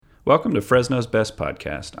Welcome to Fresno's Best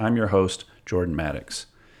Podcast. I'm your host, Jordan Maddox.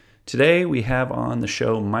 Today we have on the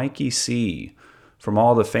show Mikey C. from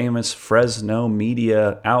all the famous Fresno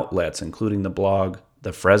media outlets, including the blog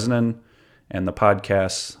The Fresnan and the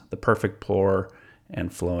podcasts The Perfect Pour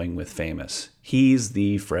and Flowing with Famous. He's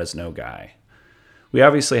the Fresno guy. We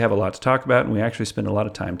obviously have a lot to talk about, and we actually spend a lot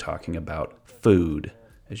of time talking about food,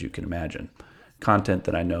 as you can imagine. Content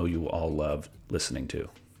that I know you all love listening to.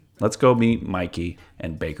 Let's go meet Mikey,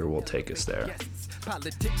 and Baker will take us there. Yes.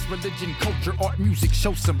 Politics, religion, culture, art, music,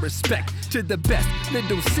 show some respect to the best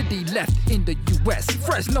little city left in the U.S.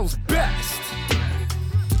 Fresno's best.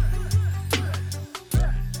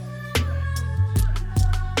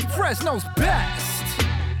 Fresno's best.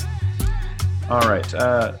 All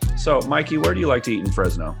right. So, Mikey, where do you like to eat in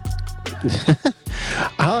Fresno?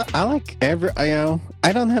 I like I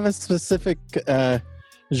don't have a specific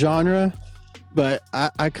genre, but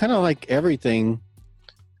I kind of like everything.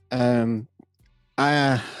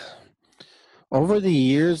 I over the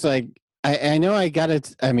years, I know I got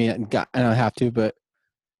it. I mean, I don't have to, but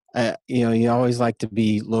you always like to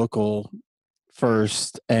be local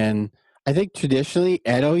first, and I think traditionally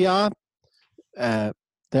Edoya, they're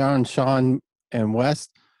on Sean and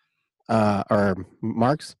West, or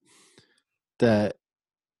Marks.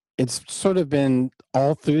 It's sort of been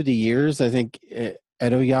all through the years. I think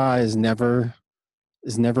Edoya is never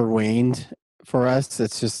waned for us.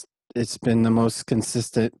 It's been the most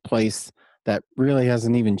consistent place that really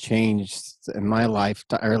hasn't even changed in my life,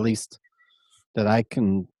 or at least that I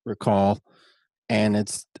can recall. And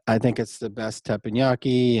I think it's the best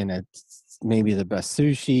teppanyaki, and it's maybe the best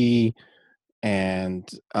sushi, and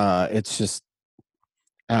it's just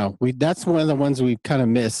that's one of the ones we kind of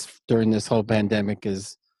missed during this whole pandemic,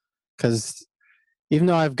 is because even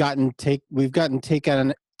though we've gotten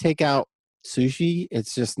takeout sushi,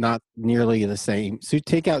 it's just not nearly the same. So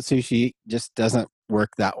takeout sushi just doesn't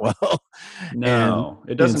work that well. No,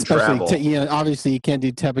 it doesn't travel. Obviously you can't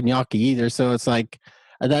do teppanyaki either. So it's like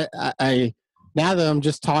that. I now that I'm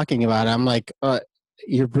just talking about it, I'm like,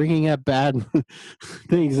 you're bringing up bad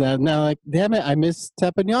things. Now, like, damn it, I miss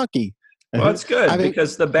teppanyaki. Well, it's good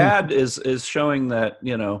because the bad is showing that,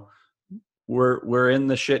 we're in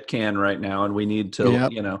the shit can right now, and we need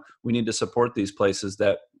to, we need to support these places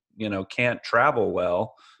that, can't travel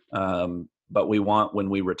well, but we want when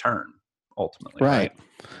we return ultimately. Right.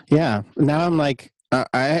 Yeah. Now I'm like, I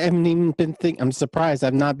haven't even been I'm surprised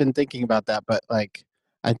I've not been thinking about that, but like,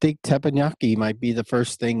 I think teppanyaki might be the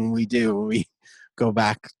first thing we do when we go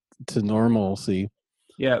back to normalcy.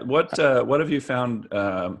 Yeah. What have you found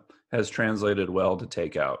has translated well to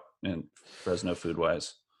takeout in Fresno food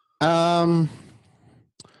wise? I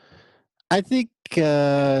think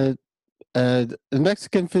the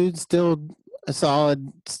Mexican food still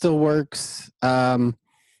solid, still works.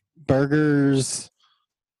 Burgers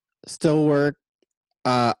still work.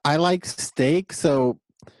 I like steak,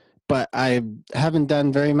 but I haven't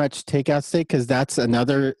done very much takeout steak, because that's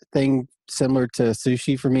another thing similar to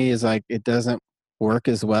sushi for me, is like it doesn't work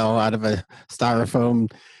as well out of a styrofoam.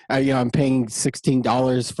 I'm paying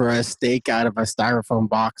 $16 for a steak out of a styrofoam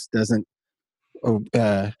box. Doesn't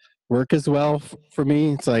work as well for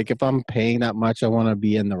me. It's like, if I'm paying that much, I want to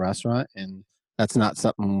be in the restaurant, and that's not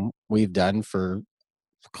something we've done for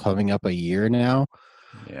coming up a year now.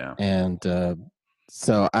 Yeah. And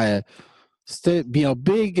so I still,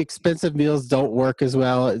 big expensive meals don't work as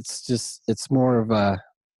well. It's more of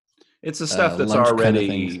it's the stuff that's already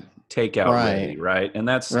kind of takeout ready, right? And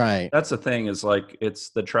that's right. That's the thing, is like,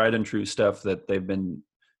 it's the tried and true stuff that they've been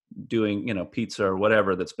doing, pizza or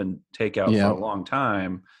whatever, that's been takeout for a long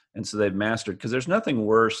time, and so they've mastered. Because there's nothing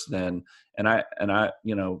worse than, and I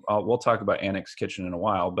we'll talk about Annex Kitchen in a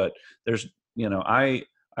while, but there's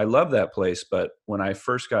I love that place, but when I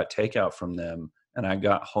first got takeout from them and I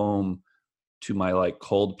got home to my like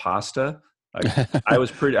cold pasta, I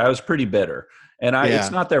was pretty bitter. And it's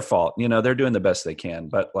not their fault. They're doing the best they can.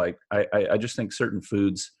 But like, I just think certain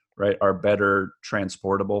foods, right, are better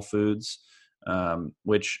transportable foods,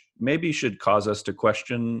 which maybe should cause us to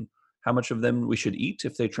question how much of them we should eat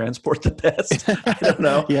if they transport the best. I don't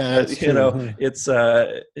know. It's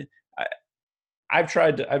I've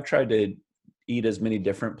tried to eat as many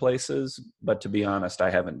different places, but to be honest, I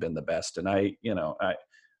haven't been the best. And I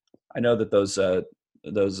know that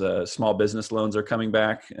those small business loans are coming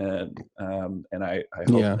back, and I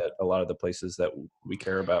hope that a lot of the places that we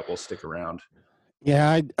care about will stick around.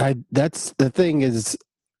 Yeah, I that's the thing, is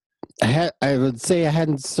I would say I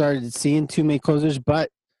hadn't started seeing too many closers, but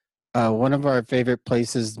one of our favorite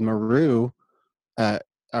places, Maru, are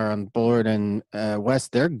on Bullard and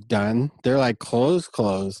West. They're done. They're like close,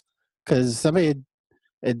 because somebody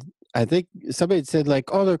it, I think somebody said like,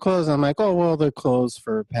 "Oh, they're closed." I'm like, "Oh, well, they're closed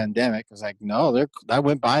for a pandemic." I was like, "No, I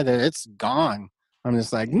went by there. It's gone." I'm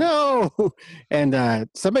just like, "No." And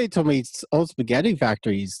somebody told me Old Spaghetti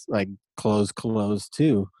Factory's like closed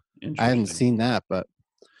too. I hadn't Interesting. seen that, but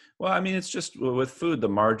Well, I mean, it's just with food, the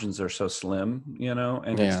margins are so slim,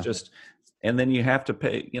 and it's yeah, just, and then you have to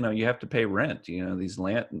pay, you have to pay rent. These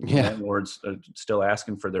yeah. landlords are still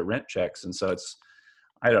asking for their rent checks, and so it's,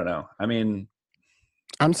 I don't know. I mean,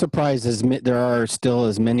 I'm surprised there are still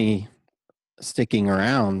as many sticking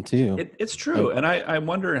around too. it's I, true, and I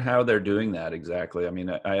wonder how they're doing that exactly. I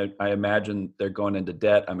mean, I imagine they're going into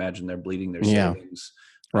debt. I imagine they're bleeding their yeah, savings,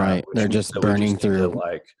 right. which They're means just that we burning just need to through.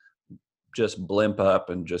 like just blimp up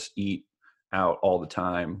and just eat out all the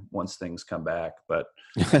time once things come back. But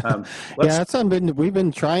Yeah, let's that's something we've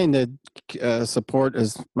been trying to support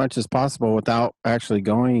as much as possible without actually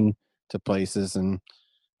going to places. And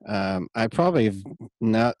I probably have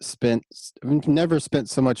never spent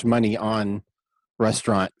so much money on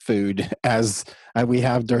restaurant food as we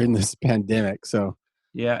have during this pandemic. So,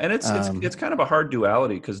 Yeah, and it's um, kind of a hard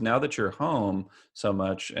duality because now that you're home so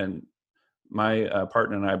much, and my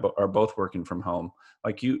partner and I are both working from home.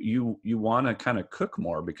 Like you want to kind of cook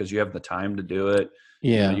more because you have the time to do it.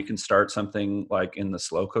 yeah, You can start something like in the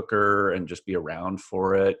slow cooker and just be around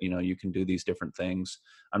for it. You can do these different things.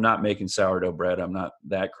 I'm not making sourdough bread. I'm not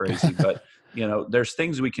that crazy, but there's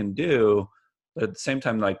things we can do. But at the same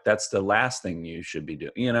time, like that's the last thing you should be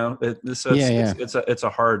doing. So yeah, yeah. it's a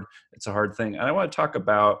hard thing. And I want to talk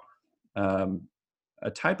about um, a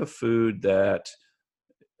type of food that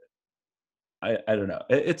I don't know.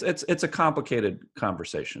 It's a complicated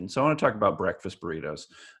conversation. So I want to talk about breakfast burritos.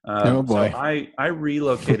 Oh So boy. I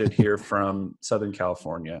relocated here from Southern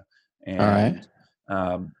California, All right. and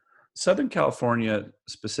um, Southern California,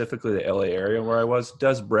 specifically the LA area where I was,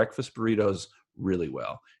 does breakfast burritos really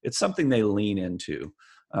well. It's something they lean into.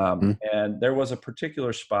 Mm. And there was a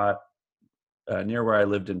particular spot near where I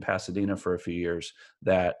lived in Pasadena for a few years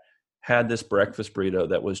that had this breakfast burrito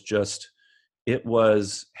that was just, it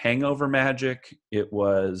was hangover magic. It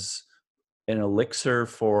was an elixir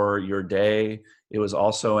for your day. It was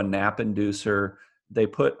also a nap inducer. They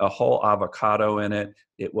put a whole avocado in it.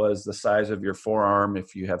 It was the size of your forearm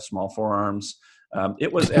if you have small forearms.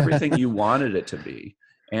 It was everything you wanted it to be.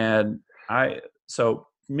 And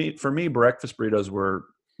for me, breakfast burritos were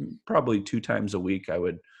probably 2 times a week. I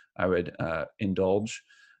would indulge.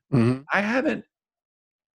 Mhm.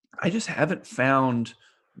 I just haven't found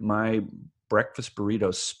my breakfast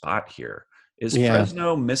burrito spot here. Is Yeah.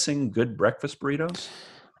 Fresno missing good breakfast burritos?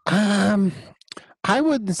 Um, I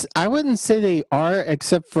wouldn't say they are,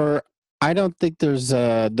 except for I don't think there's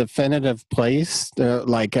a definitive place.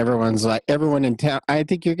 Like everyone in town. I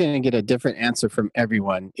think you're going to get a different answer from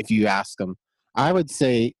everyone if you ask them. I would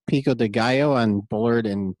say Pico de Gallo on Bullard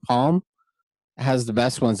and Palm has the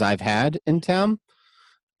best ones I've had in town.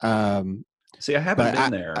 Um, See, I haven't but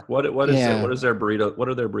been there. What is it? yeah, What is their burrito? What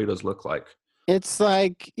do their burritos look like? it's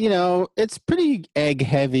like, it's pretty egg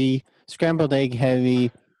heavy, scrambled egg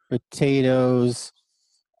heavy, potatoes,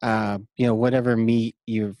 whatever meat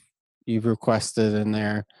you've requested in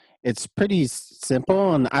there. It's pretty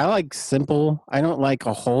simple, and I like simple. I don't like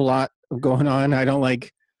a whole lot of going on. I don't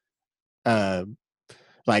uh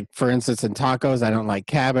like for instance in tacos, I don't like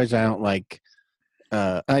cabbage, I don't like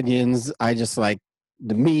onions. I just like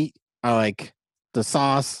the meat. I like the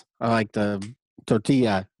sauce. I like the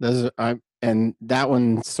tortilla. And that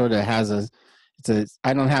one sort of has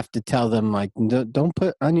I don't have to tell them like don't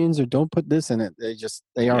put onions or don't put this in it. They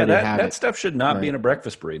Yeah, already that have that it. stuff should not be Right. in a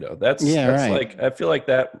breakfast burrito. That's Yeah, that's right. like, I feel like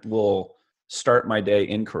that will start my day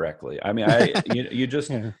incorrectly. I mean, you just,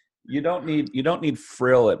 Yeah. you don't need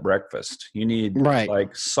frill at breakfast. You need Right.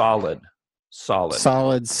 like solid.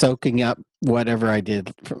 Solid soaking up whatever I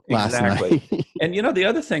did last Exactly. night. And the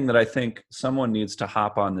other thing that I think someone needs to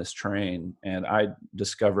hop on this train, and I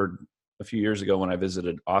discovered a few years ago when I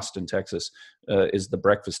visited Austin, Texas, is the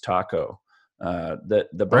breakfast taco.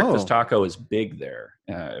 The breakfast Oh, taco is big there,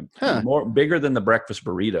 huh. more bigger than the breakfast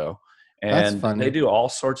burrito, That's and they funny. do all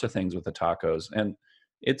sorts of things with the tacos. And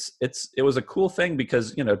it was a cool thing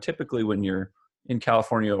because typically when you're in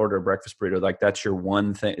California, order a breakfast burrito, like that's your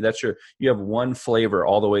one thing. You have one flavor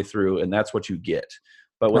all the way through, and that's what you get.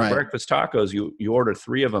 But with Right. breakfast tacos, you order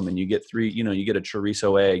three of them, and you get three. You get a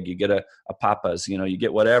chorizo egg, you get a papas, you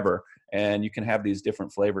get whatever, and you can have these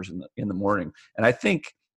different flavors in the morning. And I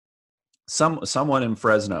think someone in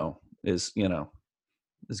Fresno is gonna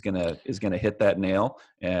hit that nail,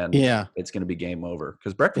 and Yeah. it's gonna be game over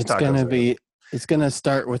because breakfast It's tacos gonna are. be it's gonna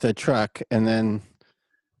start with a truck and then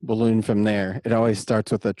balloon from there. It always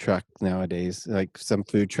starts with a truck nowadays. Like some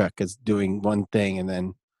food truck is doing one thing, and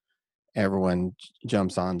then everyone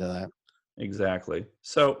jumps onto that. Exactly.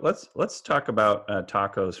 So let's talk about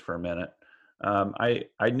tacos for a minute.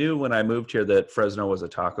 I knew when I moved here that Fresno was a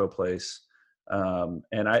taco place,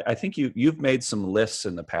 and I think you've made some lists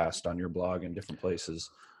in the past on your blog in different places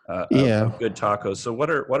of good tacos. So what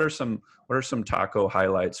are some taco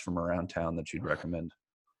highlights from around town that you'd recommend?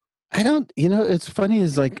 I don't. It's funny.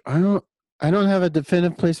 Is like I don't have a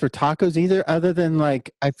definitive place for tacos either. Other than like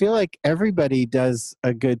I feel like everybody does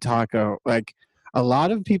a good taco. Like a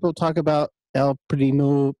lot of people talk about El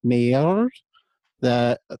Primo Mayor,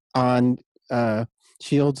 that on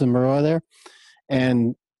Shields and Maroa there,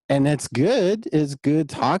 and it's good. It's good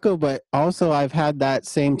taco, but also I've had that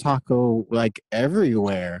same taco like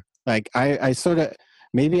everywhere. Like I sort of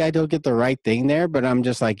maybe I don't get the right thing there, but I'm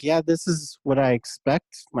just like, yeah, this is what I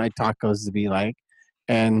expect my tacos to be like,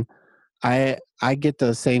 and I get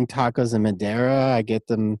the same tacos in Madera. I get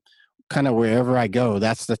them kind of wherever I go.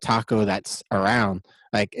 That's the taco that's around.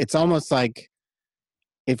 Like it's almost like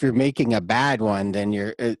if you're making a bad one, then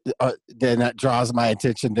then that draws my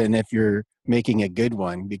attention than if you're making a good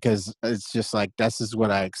one, because it's just like this is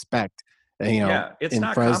what I expect. Yeah, it's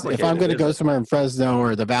not complicated. If I'm going to go somewhere in Fresno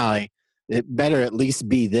or the Valley, it better at least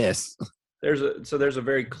be this. There's a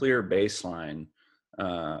very clear baseline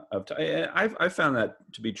I found that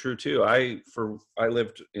to be true too. I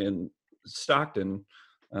lived in Stockton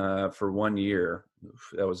for 1 year.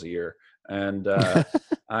 That was a year, and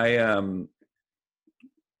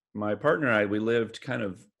my partner and I, we lived kind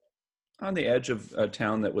of on the edge of a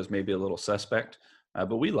town that was maybe a little suspect,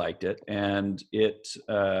 but we liked it. And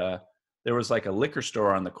there was like a liquor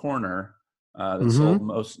store on the corner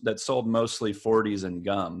that sold mostly 40s and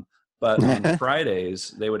gum. But on Fridays,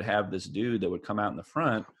 they would have this dude that would come out in the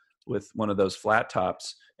front with one of those flat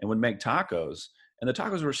tops and would make tacos. And the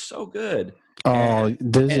tacos were so good.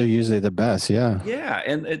 Those are usually the best. Yeah. Yeah.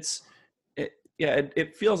 And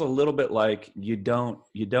it feels a little bit like you don't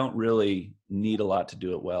really need a lot to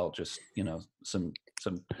do it well. Just, some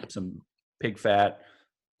pig fat,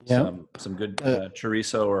 some good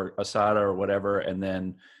chorizo or asada or whatever. And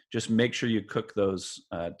then just make sure you cook those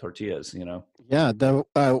tortillas, Yeah.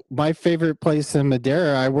 My favorite place in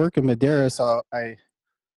Madera, I work in Madera, so I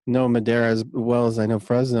know Madera as well as I know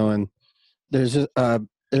Fresno. And there's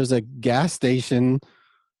a gas station,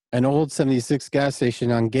 an old 76 gas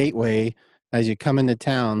station on Gateway as you come into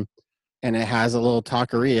town, and it has a little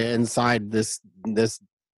taqueria inside this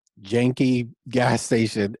janky gas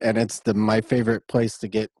station, and it's my favorite place to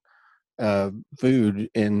get food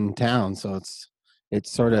in town. So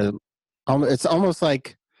it's almost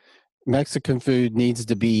like Mexican food needs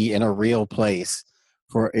to be in a real place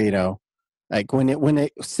for, like when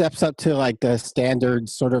it steps up to like the standard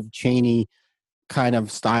sort of chainy kind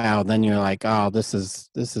of style, then you're like, oh, this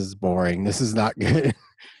is boring. This is not good.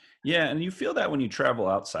 Yeah, and you feel that when you travel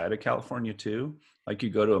outside of California too. Like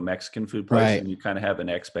you go to a Mexican food place and you kind of have an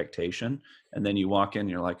expectation, and then you walk in and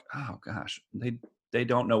you're like, oh gosh, they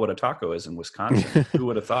don't know what a taco is in Wisconsin. Who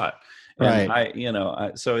would have thought? And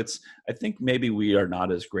right. So I think maybe we are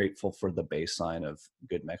not as grateful for the baseline of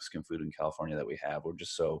good Mexican food in California that we have. We're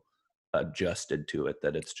just so adjusted to it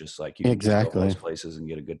that it's just like you can just go to those places and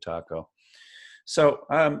get a good taco. So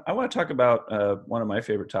I want to talk about one of my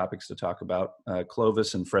favorite topics to talk about,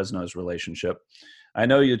 Clovis and Fresno's relationship. I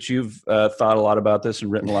know that you've thought a lot about this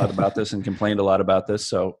and written a lot about this and complained a lot about this.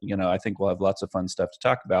 So, I think we'll have lots of fun stuff to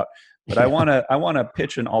talk about. But I want to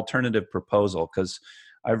pitch an alternative proposal, because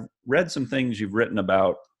I've read some things you've written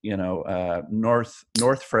about, North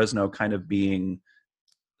Fresno kind of being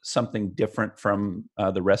something different from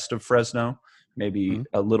the rest of Fresno, maybe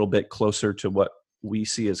a little bit closer to what we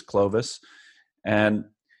see as Clovis. And,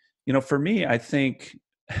 for me, I think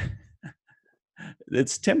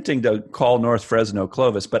it's tempting to call North Fresno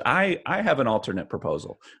Clovis, but I have an alternate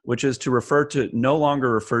proposal, which is to no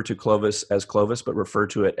longer refer to Clovis as Clovis, but refer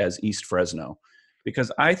to it as East Fresno.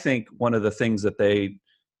 Because I think one of the things that they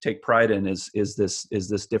take pride in is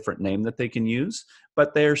this different name that they can use,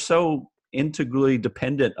 but they're so integrally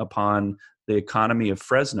dependent upon the economy of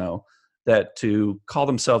Fresno that to call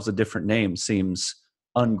themselves a different name seems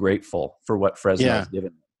ungrateful for what Fresno has given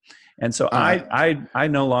them. And so I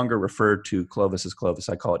no longer refer to Clovis as Clovis.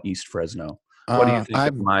 I call it East Fresno. What do you think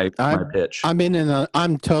of my pitch?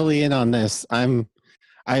 I'm totally in on this. I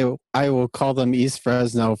will call them East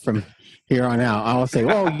Fresno from here on out. I'll say,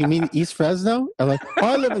 "Oh, you mean East Fresno?" I'm like,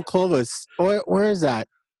 "Oh, I live in Clovis. Where is that?"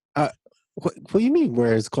 What do you mean?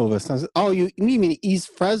 Where is Clovis? I said, "Oh, you mean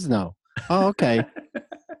East Fresno?" Oh, okay.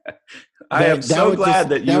 I am so glad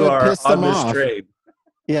that you are on this trade.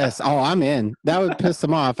 Yes. Oh, I'm in. That would piss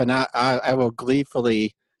them off, and I will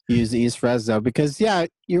gleefully use East Fresno because yeah,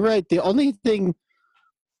 you're right. The only thing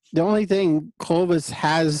Clovis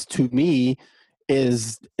has to me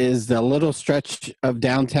is the little stretch of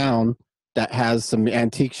downtown that has some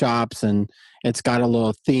antique shops and it's got a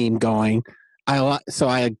little theme going. I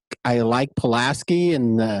like Pulaski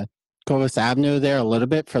and the Clovis Avenue there a little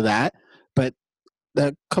bit for that, but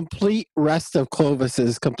the complete rest of Clovis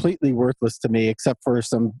is completely worthless to me, except for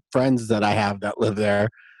some friends that I have that live there.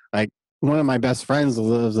 Like one of my best friends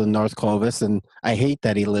lives in North Clovis, and I hate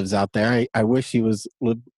that he lives out there. I wish he was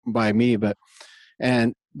lived by me, but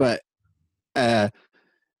uh,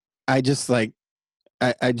 I just like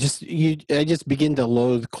I just begin to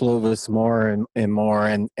loathe Clovis more and more,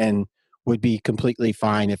 and would be completely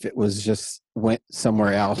fine if it was just went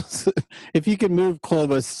somewhere else. If you could move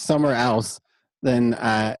Clovis somewhere else, then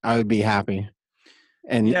I would be happy.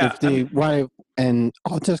 And Yeah, if they want to, and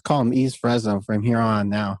I'll just call him East Fresno from here on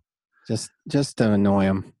now, just to annoy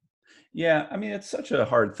him. yeah. I mean, it's such a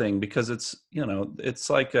hard thing because it's it's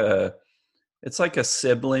like a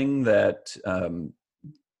sibling that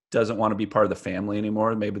doesn't want to be part of the family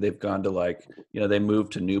anymore. Maybe they've gone to they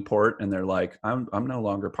moved to Newport and they're like, I'm no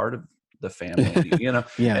longer part of the family,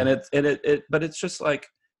 Yeah. and but it's just like,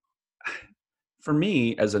 for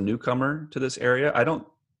me as a newcomer to this area,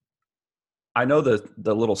 I know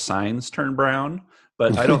the little signs turn brown,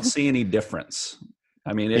 but I don't see any difference.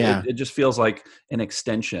 I mean, Yeah. it just feels like an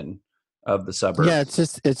extension of the Yeah,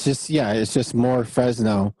 suburbs. it's just more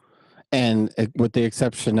Fresno, and with the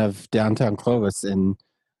exception of downtown Clovis, and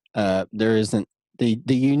there isn't the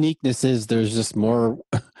uniqueness is there's just more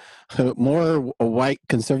more white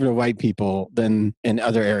conservative white people than in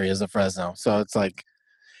other areas of Fresno. So it's like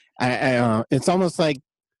it's almost like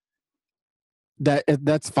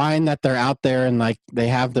that's fine that they're out there and like they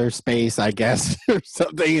have their space, I guess, or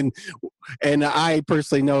something. And I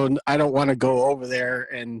personally know I don't want to go over there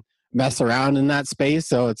and mess around in that space.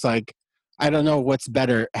 So it's like I don't know what's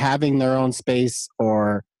better, having their own space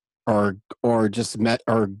or just met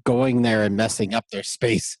or going there and messing up their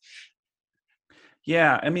space.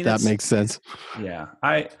 Yeah, I mean, That makes sense. yeah,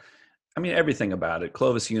 I mean everything about it,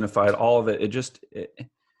 Clovis Unified, all of it. It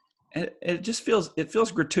just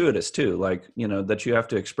feels gratuitous too, like that you have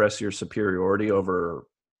to express your superiority over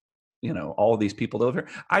all of these people that live here.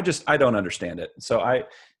 I don't understand it. So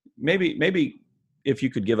maybe if you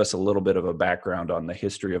could give us a little bit of a background on the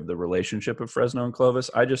history of the relationship of Fresno and Clovis.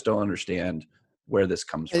 I just don't understand where this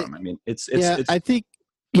comes from. I mean, Yeah, it's I think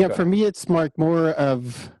yeah, go for ahead. me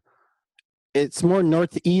it's more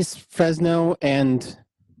northeast Fresno and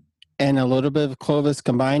a little bit of Clovis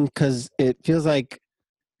combined because it feels like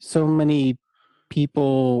so many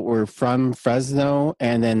people were from Fresno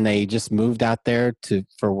and then they just moved out there to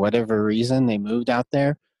for whatever reason they moved out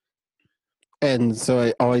there, and so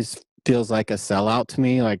it always feels like a sellout to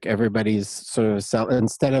me. Like everybody's sort of sell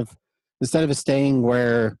instead of staying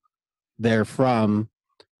where they're from,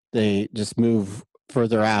 they just move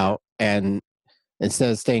further out, and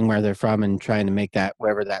instead of staying where they're from and trying to make that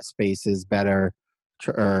wherever that space is better,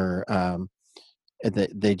 or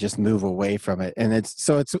they just move away from it, and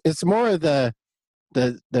it's more of the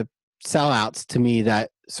sellouts to me that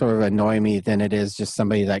sort of annoy me than it is just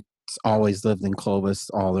somebody that's always lived in Clovis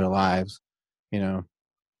all their lives, you know.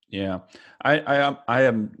 Yeah, I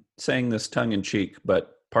am saying this tongue in cheek,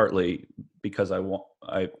 but partly because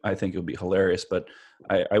I think it would be hilarious. But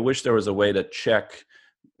I wish there was a way to check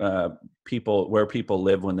people where people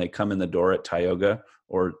live when they come in the door at Tioga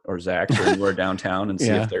or Zach's or anywhere downtown, and see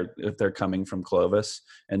Yeah, if they're coming from Clovis,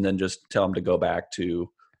 and then just tell them to go back to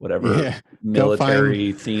whatever yeah. Go find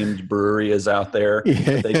military themed brewery is out there that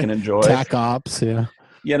yeah, they can enjoy. tac ops. Yeah,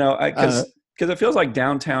 uh, Because it feels like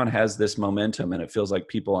downtown has this momentum, and it feels like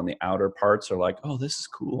people on the outer parts are like, oh, this is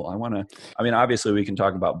cool, I want to. I mean, obviously we can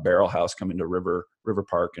talk about Barrel House coming to River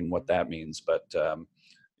Park and what that means, but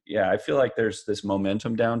yeah, I feel like there's this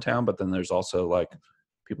momentum downtown, but then there's also like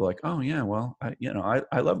people like, oh yeah, well,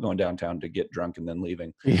 I love going downtown to get drunk and then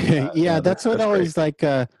leaving. yeah. That's what That's great. always like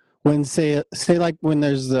when say like when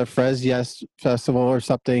there's the Fres Yes festival or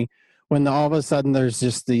something, when all of a sudden there's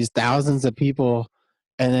just these thousands of people,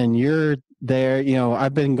 and then you're there. You know,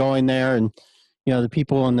 I've been going there, and the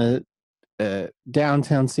people in the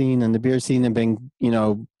downtown scene and the beer scene have been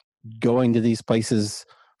going to these places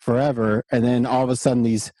forever, and then all of a sudden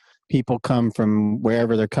these people come from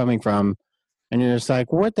wherever they're coming from, and you're just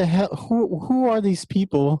like, what the hell? Who are these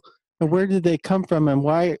people, and where did they come from, and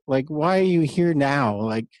why are you here now?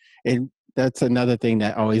 Like, and that's another thing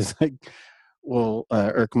that always like will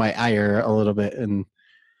irk my ire a little bit, and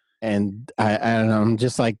I don't know, I'm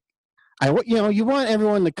just like you want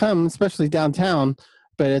everyone to come, especially downtown,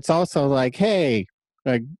 but it's also like, hey,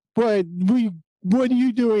 like what are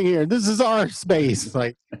you doing here? This is our space.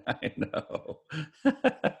 Like, I know.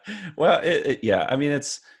 Well, yeah, I mean,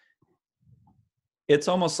 it's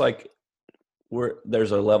almost like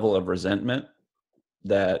there's a level of resentment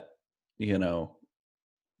that,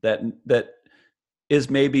 that is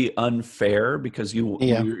maybe unfair because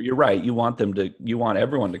you're right. You want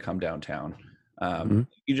everyone to come downtown.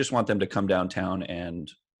 You just want them to come downtown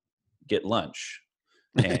and get lunch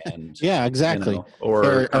and yeah, exactly.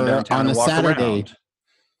 or come downtown on and a walk Saturday. around.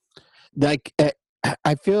 Like,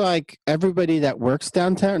 I feel like everybody that works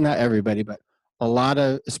downtown, not everybody, but a lot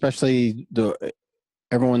of, especially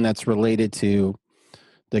everyone that's related to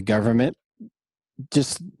the government,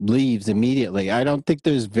 just leaves immediately. I don't think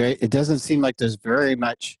it doesn't seem like there's very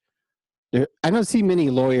much I don't see many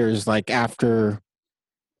lawyers like after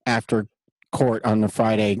court on a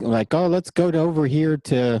Friday, like, oh, let's go over here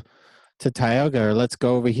to Tioga, or let's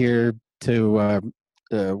go over here to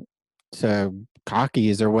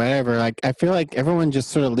Cockies or whatever. Like, I feel like everyone just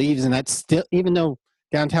sort of leaves, and that's still, even though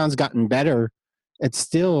downtown's gotten better, it's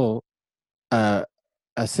still a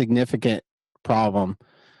significant problem.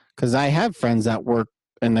 Because I have friends that work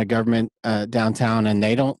in the government downtown, and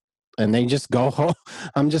they just go home.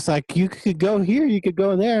 I'm just like, you could go here, you could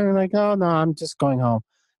go there. And like, oh no, I'm just going home.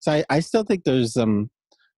 So I still think there's some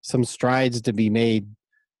strides to be made.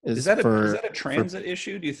 Is that a transit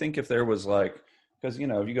issue? Do you think if there was like, because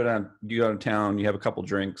if you go downtown, you have a couple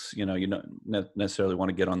drinks, you don't necessarily want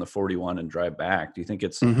to get on the 41 and drive back. Do you think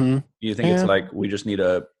it's it's like we just need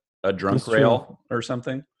a drunk rail or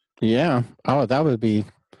something? Yeah. Oh, that would be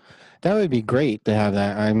great to have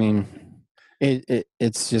that. I mean,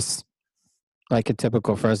 it's just like a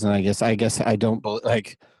typical Fresno, I guess. I don't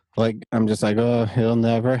like I'm just like, oh, it'll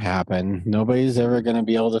never happen. Nobody's ever going to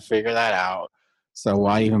be able to figure that out. So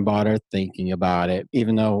why even bother thinking about it?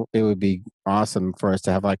 Even though it would be awesome for us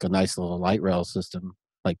to have like a nice little light rail system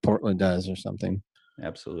like Portland does or something.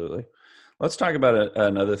 Absolutely. Let's talk about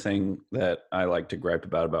another thing that I like to gripe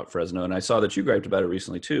about Fresno. And I saw that you griped about it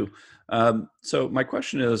recently too. So my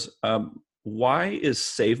question is, why is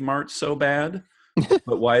Save Mart so bad,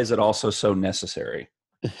 but why is it also so necessary?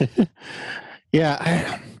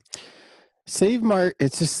 Yeah. Save Mart,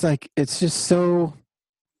 it's just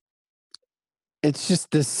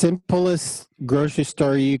the simplest grocery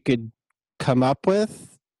store you could come up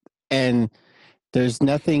with. And there's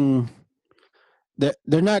nothing,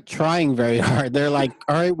 they're not trying very hard. They're like,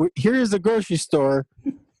 all right, here is a grocery store.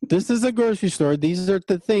 This is a grocery store. These are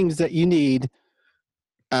the things that you need.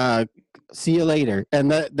 See you later.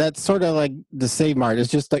 And that's sort of like the Save Mart.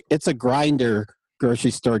 It's just like, it's a grinder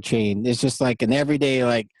grocery store chain. It's just like an everyday,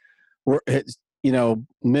 like, it's,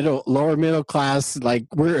 lower middle class. Like,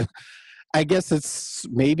 I guess it's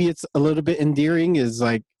a little bit endearing, is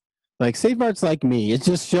like Save Mart's like me. It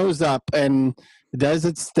just shows up and does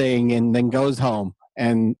its thing and then goes home.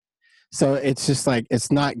 And so it's just like,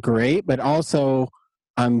 it's not great, but also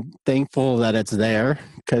I'm thankful that it's there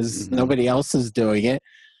because nobody else is doing it.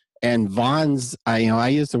 And Vons, I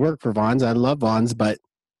used to work for Vons. I love Vons, but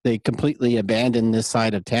they completely abandoned this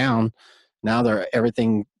side of town. Now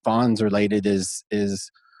everything Vons related is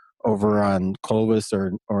over on Clovis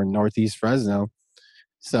or Northeast Fresno.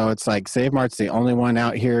 So it's like Save Mart's the only one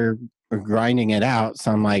out here grinding it out.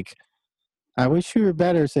 So I'm like, I wish you were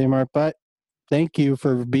better, Save Mart, but thank you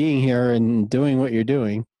for being here and doing what you're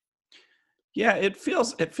doing. Yeah, it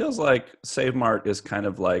feels like Save Mart is kind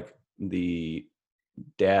of like the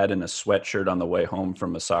dad in a sweatshirt on the way home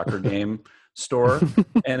from a soccer game store.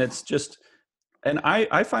 And it's just, and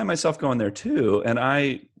I find myself going there too. And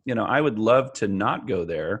I would love to not go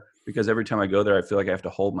there because every time I go there, I feel like I have to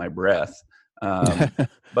hold my breath.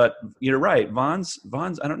 But you're right. Vons,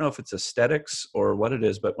 I don't know if it's aesthetics or what it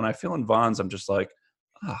is, but when I feel in Vons, I'm just like,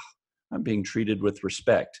 I'm being treated with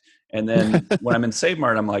respect. And then when I'm in Save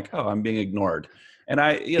Mart, I'm like, oh, I'm being ignored. And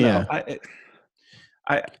I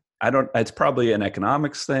don't, it's probably an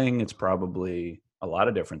economics thing. It's probably a lot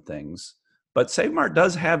of different things, but Save Mart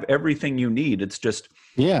does have everything you need. It's just,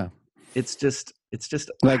 it's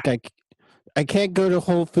just like, I can't go to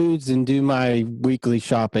Whole Foods and do my weekly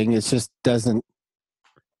shopping. It just doesn't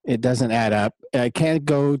add up. I can't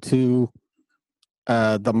go to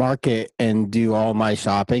the market and do all my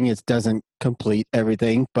shopping. It doesn't complete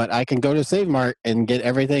everything, but I can go to Save Mart and get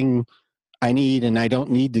everything I need, and I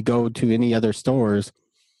don't need to go to any other stores.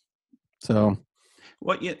 So,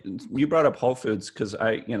 you brought up Whole Foods because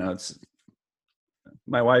it's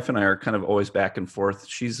my wife and I are kind of always back and forth.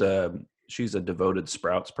 She's a devoted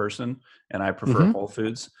Sprouts person, and I prefer Whole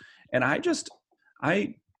Foods. And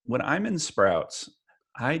I when I'm in Sprouts,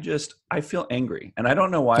 I feel angry, and I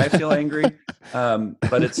don't know why I feel angry.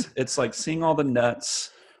 But it's like seeing all the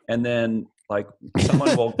nuts, and then like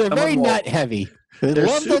They're very nut heavy. They they're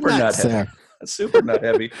love the super nut nuts heavy, there. super nut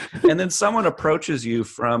heavy, and then someone approaches you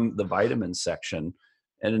from the vitamin section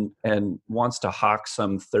and wants to hawk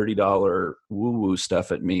some $30 woo woo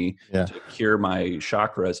stuff at me to cure my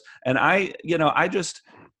chakras, and I just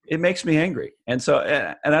it makes me angry, and so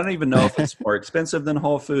and I don't even know if it's more expensive than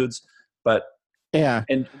Whole Foods, but. Yeah.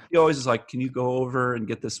 And he always is like, can you go over and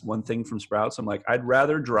get this one thing from Sprouts? I'm like, I'd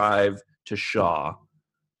rather drive to Shaw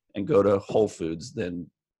and go to Whole Foods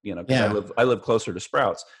than, because I live closer to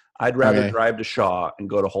Sprouts. I'd rather drive to Shaw and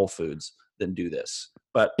go to Whole Foods than do this.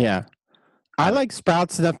 But yeah, I like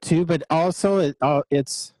Sprouts stuff too, but also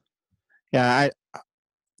I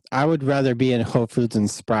would rather be in Whole Foods than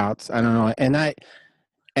Sprouts. I don't know.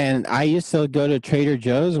 And I used to go to Trader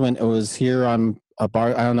Joe's when it was here on a bar.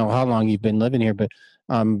 I don't know how long you've been living here, but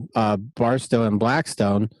Barstow and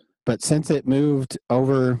Blackstone. But since it moved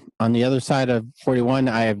over on the other side of 41,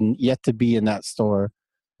 I have yet to be in that store.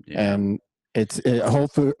 Yeah. And it's Whole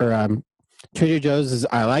Food or Trader Joe's is.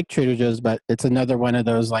 I like Trader Joe's, but it's another one of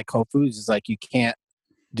those like Whole Foods. Is like you can't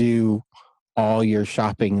do all your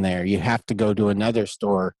shopping there. You have to go to another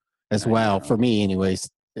store as well. For me, anyways.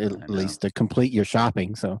 At least to complete your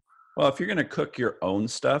shopping. So, well, if you're going to cook your own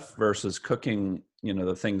stuff versus cooking,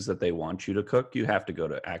 the things that they want you to cook, you have to go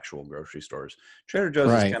to actual grocery stores. Trader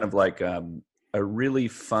Joe's is kind of like a really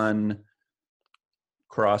fun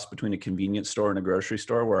cross between a convenience store and a grocery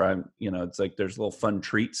store where I'm, it's like there's little fun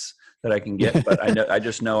treats that I can get, but I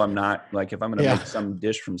just know I'm not like, if I'm going to make some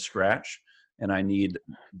dish from scratch and I need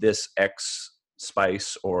this X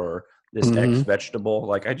spice or this X vegetable,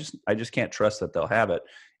 like I just can't trust that they'll have it.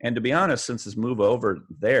 And to be honest, since this move over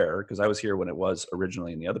there, because I was here when it was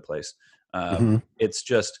originally in the other place, it's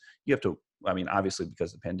just, you have to, obviously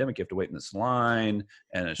because of the pandemic, you have to wait in this line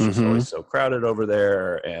and it's just always so crowded over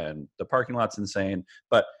there and the parking lot's insane.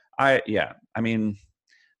 But the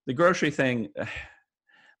grocery thing,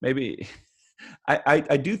 maybe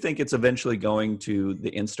I do think it's eventually going to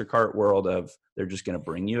the Instacart world of they're just going to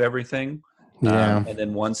bring you everything. And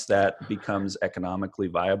then once that becomes economically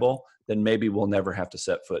viable, then maybe we'll never have to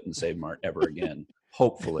set foot in Save Mart ever again,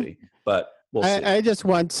 hopefully. But we'll see. I just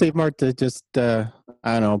want Save Mart to just, I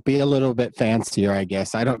don't know, be a little bit fancier, I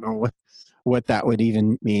guess. I don't know what that would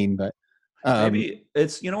even mean, but. Maybe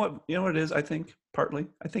it's, you know what it is, I think, partly?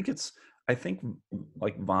 I think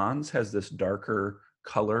like Vons has this darker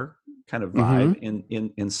color kind of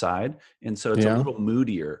vibe inside, and so it's a little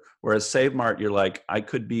moodier, whereas Save Mart, you're like, I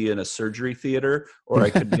could be in a surgery theater or I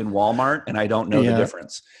could be in Walmart and I don't know the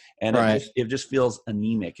difference, and it just feels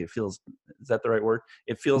anemic. It feels, is that the right word?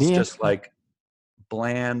 It feels just like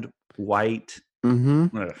bland white.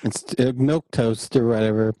 It's milk toast or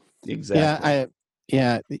whatever. Exactly.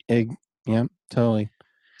 Yeah, totally.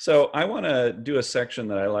 So I want to do a section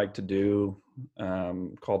that I like to do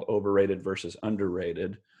called overrated versus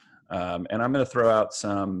underrated. And I'm going to throw out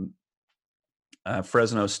some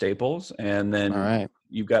Fresno staples. And then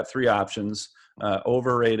you've got three options,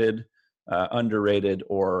 overrated, underrated,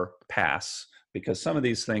 or pass. Because some of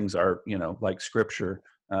these things are, like scripture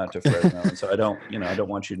to Fresno. And so I don't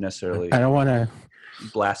want you necessarily. I don't want to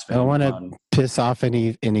blaspheme. I don't want to piss off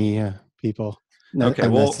any people. Okay,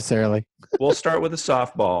 unnecessarily. We'll start with a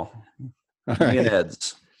softball. All right. Me and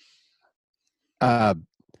Ed's.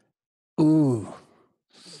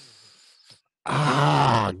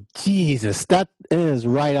 Jesus, that is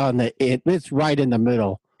right on it's right in the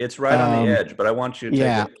middle. It's right on the edge, but I want you to take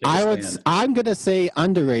a stand. I'm going to say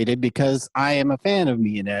underrated because I am a fan of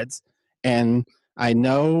Me and Ed's, and I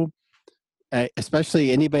know,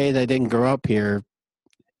 especially anybody that didn't grow up here,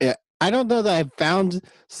 I don't know that I've found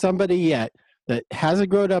somebody yet that hasn't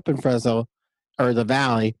grown up in Fresno or the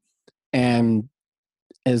Valley and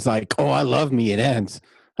is like, oh, I love Me and Ed's.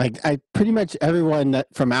 Like, I pretty much everyone that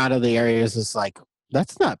from out of the area is just like,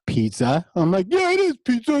 that's not pizza. I'm like, yeah, it is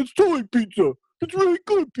pizza. It's totally pizza. It's really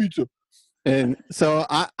good pizza. And so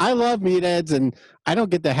I love Me and Ed's, and I don't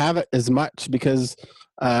get to have it as much because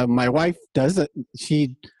my wife doesn't.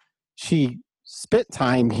 She spent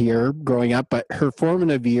time here growing up, but her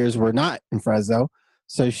formative years were not in Fresno.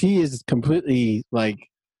 So she is completely like,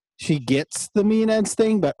 she gets the Me and Ed's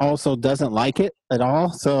thing, but also doesn't like it at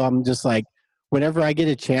all. So I'm just like, whenever I get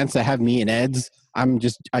a chance to have Me and Ed's,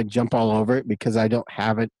 I jump all over it because I don't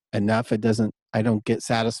have it enough. I don't get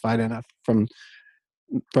satisfied enough from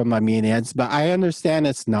my Me and Ed's. But I understand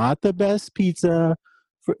it's not the best pizza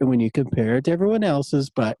when you compare it to everyone else's.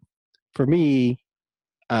 But for me,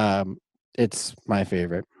 it's my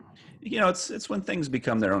favorite. it's when things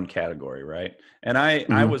become their own category, right? And I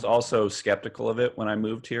Mhm. was also skeptical of it when I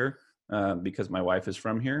moved here, because my wife is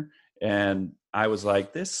from here, and I was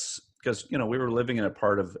like, this, because we were living in a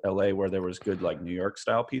part of LA where there was good like New York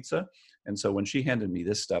style pizza, and so when she handed me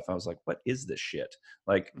this stuff, I was like, what is this shit?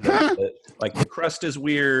 Like the crust is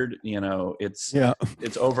weird, it's Yeah.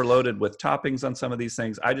 it's overloaded with toppings on some of these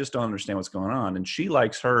things. I just don't understand what's going on. And she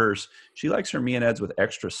likes hers. She likes her Mianeds with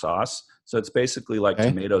extra sauce. So it's basically like Okay.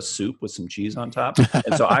 tomato soup with some cheese on top.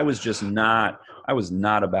 And so I was not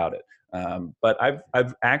about it. But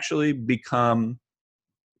I've actually become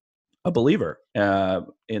a believer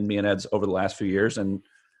in Mianeds over the last few years. And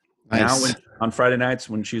now Nice. on Friday nights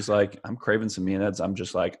when she's like, I'm craving some Mianeds, I'm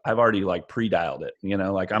just like, I've already like pre-dialed it,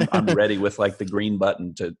 like I'm ready with like the green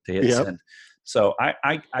button to hit Yep. send. So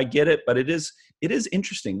I get it, but it is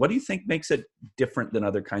interesting. What do you think makes it different than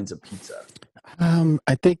other kinds of pizza?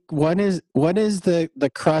 I think one is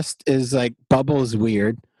the crust is like bubbles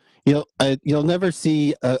weird. You'll never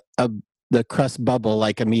see the crust bubble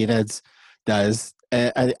like a Mia's does.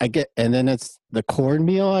 I get, and then it's the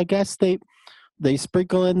cornmeal. I guess they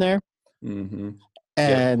sprinkle in there, Mm-hmm.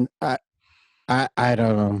 and I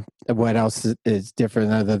don't know what else is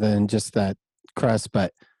different other than just that crust,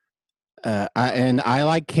 but. I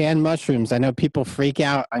like canned mushrooms. I know people freak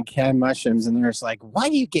out on canned mushrooms, and they're just like, "Why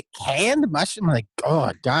do you get canned mushroom?" I'm like,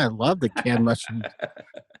 oh God, I love the canned mushrooms.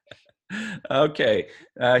 Okay,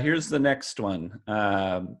 here's the next one.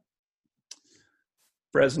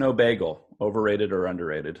 Fresno bagel, overrated or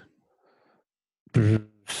underrated?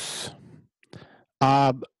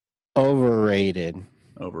 Overrated.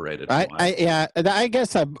 Overrated. I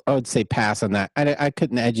guess I would say pass on that. I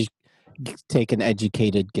couldn't take an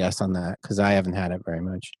educated guess on that because I haven't had it very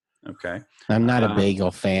much. Okay. I'm not a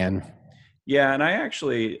bagel fan. Yeah, and I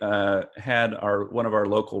actually had one of our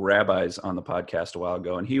local rabbis on the podcast a while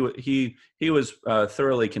ago, and he was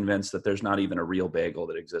thoroughly convinced that there's not even a real bagel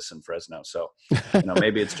that exists in Fresno. So,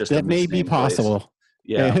 maybe it's just that may be possible. Place.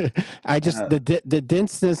 Yeah, I just the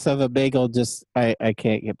denseness of a bagel, just I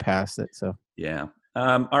can't get past it. So yeah,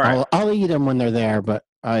 all right. I'll eat them when they're there, but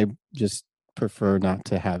I just prefer not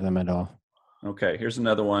to have them at all. Okay, here's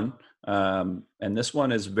another one. And this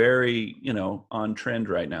one is very, on trend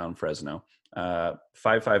right now in Fresno.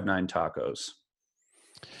 559 tacos.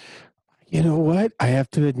 You know what? I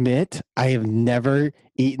have to admit, I have never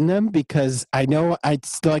eaten them because I know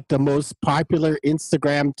it's like the most popular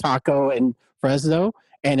Instagram taco in Fresno,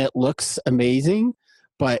 and it looks amazing.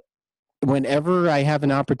 But whenever I have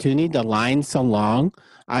an opportunity, the line's so long.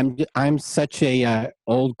 I'm such a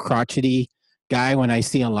old crotchety guy. When I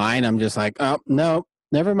see a line, I'm just like, oh no,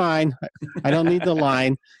 never mind. I don't need the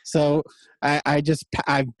line. So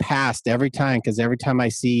I've passed every time because every time I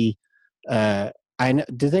see, I know,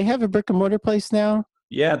 do they have a brick and mortar place now?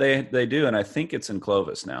 Yeah, they do, and I think it's in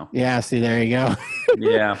Clovis now. Yeah, see, there you go.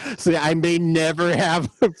 Yeah. So I may never have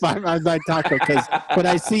a 559 taco because when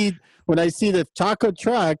I see the taco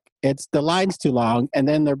truck, it's the line's too long, and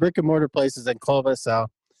then their brick and mortar places in Clovis, so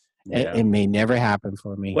it may never happen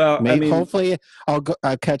for me. Well, hopefully I'll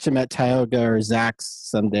catch them at Tioga or Zach's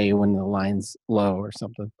someday when the line's low or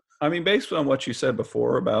something. I mean, based on what you said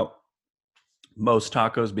before about most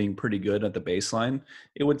tacos being pretty good at the baseline,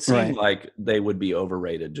 it would seem like they would be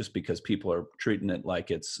overrated just because people are treating it like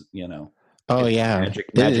it's, oh it's yeah, magic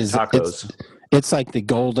tacos. It's like the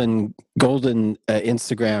golden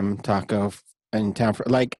Instagram taco in town.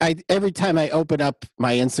 Every time I open up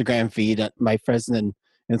my Instagram feed, my Fresno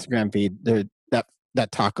Instagram feed,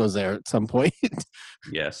 that taco's there at some point.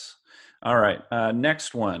 Yes. All right.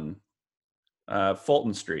 Next one,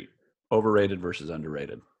 Fulton Street, overrated versus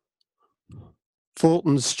underrated.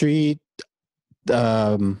 Fulton Street.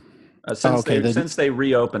 Since they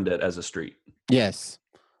reopened it as a street. Yes.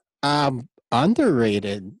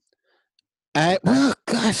 Underrated. Well,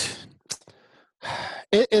 gosh,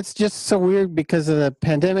 it's just so weird because of the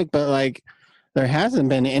pandemic, but there hasn't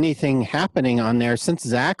been anything happening on there since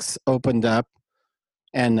Zach's opened up,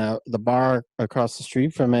 and the bar across the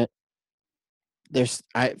street from it. There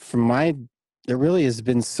really has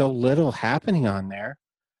been so little happening on there.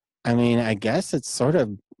 I mean, I guess it's sort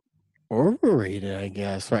of overrated, I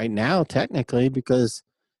guess, right now, technically, because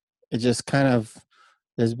it just kind of,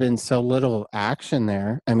 there's been so little action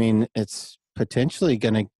there. I mean, it's potentially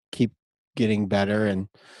going to keep getting better and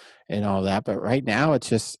all that, but right now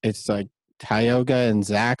it's like Tioga and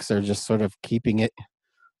Zach's are just sort of keeping it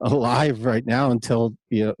alive right now until,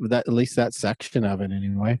 that, at least that section of it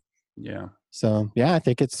anyway. Yeah. So, yeah, I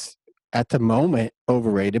think it's at the moment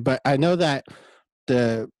overrated, but I know that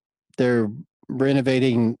they're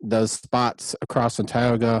renovating those spots across from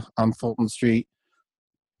Tioga on Fulton Street.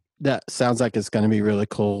 that sounds like it's going to be really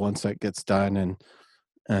cool once that gets done,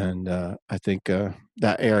 and I think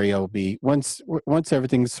that area will be once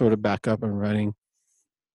everything's sort of back up and running.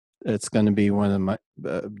 It's going to be one of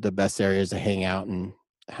the best areas to hang out and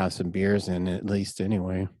have some beers in, at least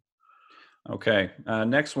anyway. Okay,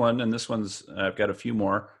 next one, and this one's I've got a few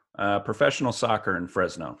more. Professional soccer in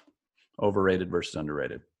Fresno, overrated versus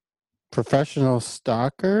underrated. Professional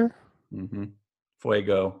soccer. Mm-hmm.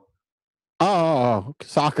 Fuego. Oh,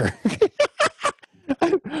 soccer.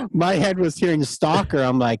 My head was hearing stalker.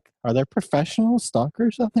 I'm like, are there professional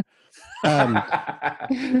stalkers out there?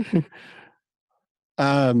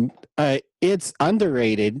 It's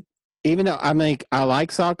underrated. Even though I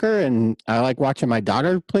like soccer and I like watching my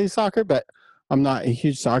daughter play soccer, but I'm not a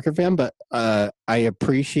huge soccer fan. But I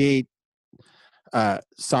appreciate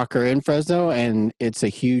soccer in Fresno, and it's a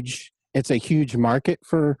huge market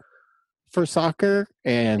for soccer.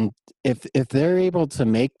 And if they're able to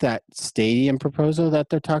make that stadium proposal that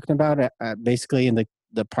they're talking about, basically in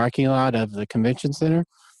the parking lot of the convention center,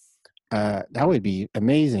 that would be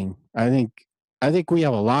amazing. I think we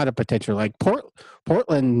have a lot of potential. Like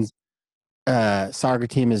Portland's soccer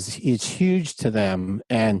team is huge to them,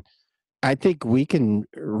 and I think we can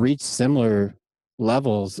reach similar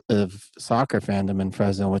levels of soccer fandom in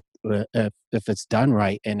Fresno if it's done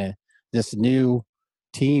right. And this new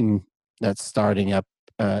team that's starting up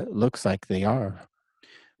looks like they are.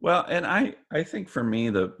 Well, and I think for me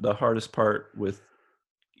the hardest part with,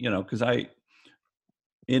 because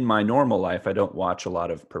in my normal life I don't watch a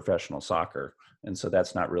lot of professional soccer, and so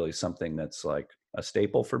that's not really something that's like a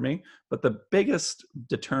staple for me. But the biggest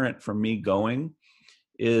deterrent from me going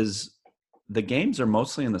is the games are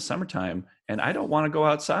mostly in the summertime, and I don't want to go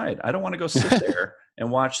outside. I don't want to go sit there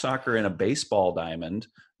and watch soccer in a baseball diamond,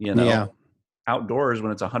 outdoors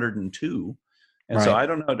when it's 102. And right. So I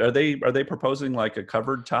don't know. Are they proposing like a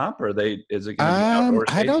covered top, or is it going to be outdoor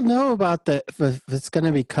station? I don't know about that. If it's going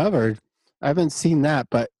to be covered, I haven't seen that,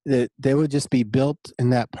 but they would just be built in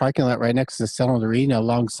that parking lot right next to Selland Arena,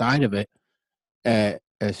 alongside of it,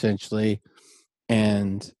 essentially.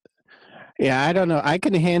 And yeah, I don't know. I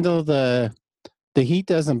can handle the heat.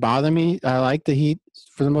 Doesn't bother me. I like the heat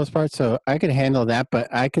for the most part, so I can handle that.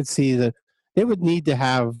 But I could see they would need to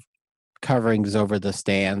have coverings over the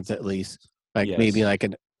stands at least. Like yes. Maybe like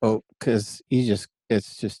because it's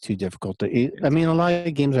just too difficult to eat. I mean, a lot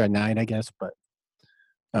of games are at night, I guess, but.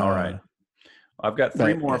 All right. I've got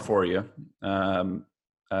three more for you.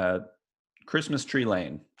 Christmas Tree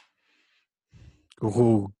Lane.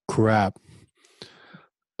 Oh, crap.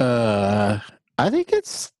 I think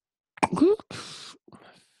it's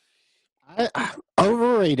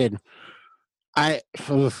overrated.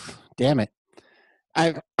 Damn it.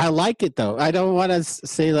 I like it though. I don't want to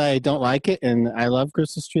say that I don't like it, and I love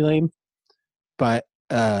Christmas Tree Lane, but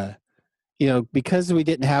because we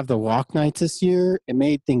didn't have the walk nights this year, it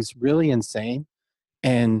made things really insane.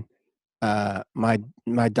 And my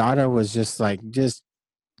daughter was just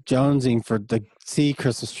jonesing to see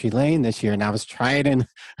Christmas Tree Lane this year, and I was trying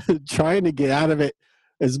to get out of it.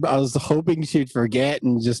 I was hoping she'd forget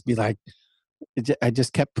and just be like, I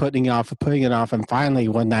just kept putting it off, and finally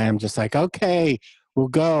one night I'm just like, okay, we'll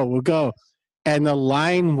go, and the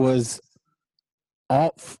line was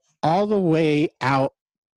all the way out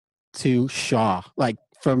to Shaw, like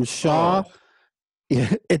from Shaw. Oh.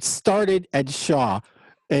 It started at Shaw,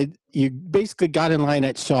 and you basically got in line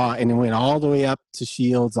at Shaw, and it went all the way up to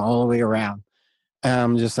Shields, all the way around. And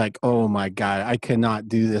I'm just like, oh my God, I cannot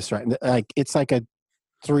do this right. Like it's like a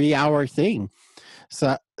 3-hour thing.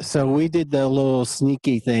 So we did the little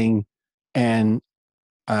sneaky thing, and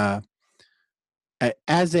as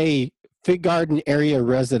a Fig Garden area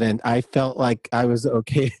resident, I felt like I was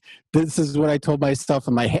okay. This is what I told myself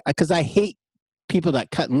in my head, because I hate people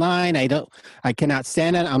that cut in line. I cannot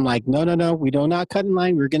stand it. I'm like, no, we do not cut in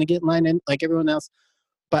line. We're going to get in line like everyone else.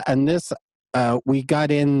 But on this, we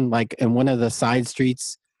got in like in one of the side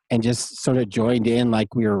streets and just sort of joined in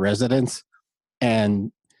like we were residents,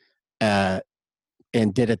 and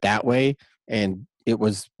did it that way. And it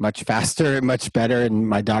was much faster and much better, and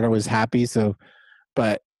my daughter was happy. So,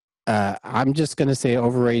 but I'm just going to say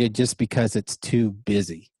overrated just because it's too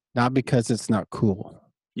busy, not because it's not cool.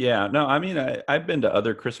 Yeah, no, I mean, I've been to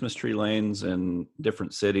other Christmas Tree Lanes in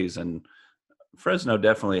different cities, and Fresno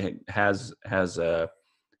definitely has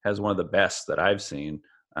one of the best that I've seen.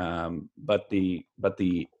 But the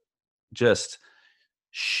just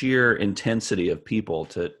sheer intensity of people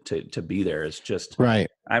to be there is just right.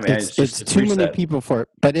 I mean, it's too many people for it,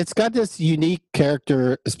 but it's got this unique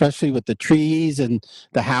character, especially with the trees and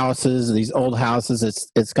the houses, these old houses.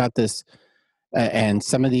 It's got this and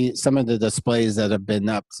some of the displays that have been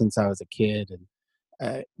up since I was a kid,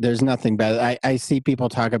 and there's nothing better. I see people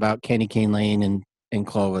talk about Candy Cane Lane and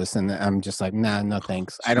Clovis, and I'm just like, nah, no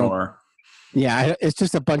thanks. I don't. Snore. Yeah, it's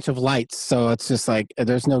just a bunch of lights, so it's just like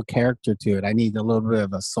there's no character to it. I need a little bit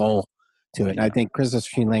of a soul to it. And I think Christmas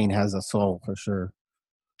Tree Lane has a soul for sure.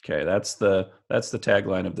 Okay, that's the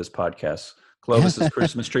tagline of this podcast. Clovis's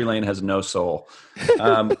Christmas Tree Lane has no soul.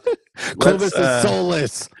 Clovis is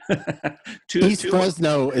soulless. East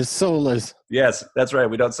Fresno is soulless. Yes, that's right.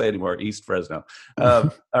 We don't say anymore. East Fresno.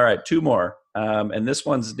 All right, 2 more, and this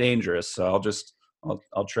one's dangerous. So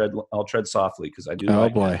I'll tread softly because I do. Oh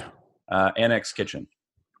boy. Annex Kitchen.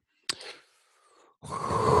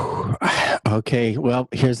 Okay, well,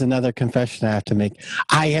 here's another confession I have to make.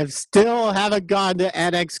 I still haven't gone to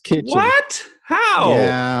Annex Kitchen. What? How?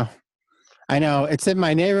 Yeah, I know. It's in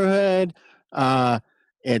my neighborhood.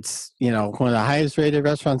 It's, one of the highest rated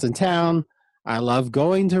restaurants in town. I love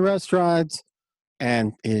going to restaurants,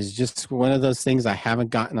 and it's just one of those things I haven't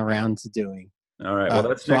gotten around to doing. All right. Well,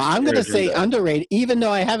 that's well, I'm going to say underrated. Even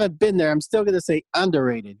though I haven't been there, I'm still going to say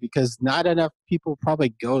underrated because not enough people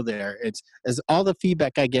probably go there. It's as all the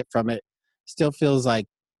feedback I get from it still feels like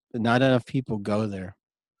not enough people go there.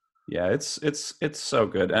 Yeah, it's so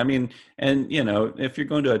good. I mean, and if you're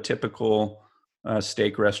going to a typical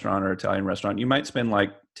steak restaurant or Italian restaurant, you might spend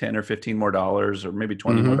like $10 or $15 more dollars, or maybe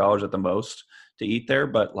 $20 more dollars at the most to eat there.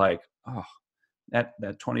 But like, that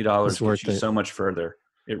 $20 gets you so much further.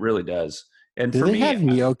 It really does. And do they have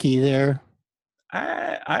gnocchi there?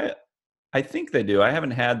 I think they do. I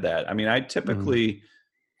haven't had that. I mean, I typically,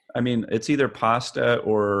 it's either pasta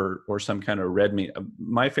or some kind of red meat.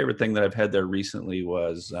 My favorite thing that I've had there recently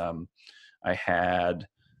was I had,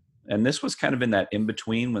 and this was kind of in that in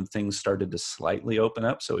between when things started to slightly open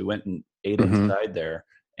up. So we went and ate inside there,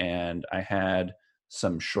 and I had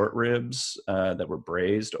some short ribs that were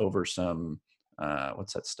braised over some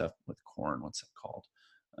what's that stuff with corn? What's that called?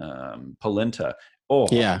 Polenta. Oh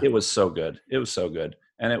yeah, it was so good. It was so good.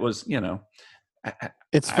 And it was,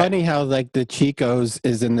 it's funny how like the Chico's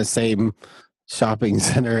is in the same shopping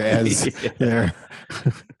center as there.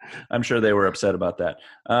 I'm sure they were upset about that.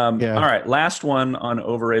 All right. Last one on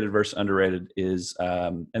overrated versus underrated is,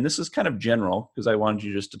 and this is kind of general because I wanted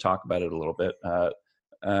you just to talk about it a little bit.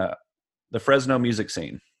 The Fresno music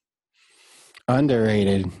scene.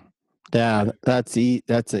 Underrated. Yeah, that's an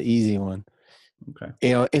easy one.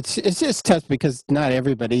 Okay. It's just tough because not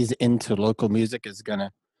everybody's into local music is going to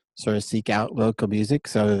sort of seek out local music.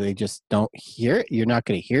 So they just don't hear it. You're not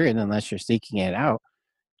going to hear it unless you're seeking it out.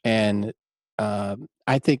 And I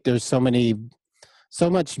think there's so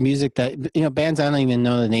much music that, bands I don't even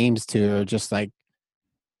know the names to are just like,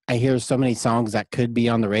 I hear so many songs that could be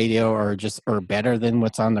on the radio or better than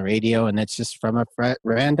what's on the radio. And it's just from a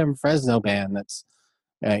random Fresno band that's,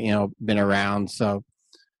 been around. So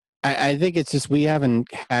I think it's just we haven't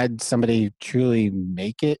had somebody truly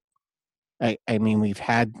make it. I mean, we've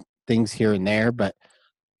had things here and there, but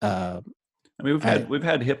we've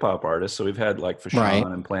had hip hop artists, so we've had like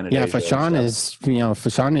Fashawn and Planet Asia. Yeah,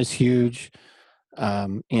 Fashawn is huge.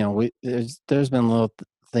 There's been little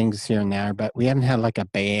things here and there, but we haven't had like a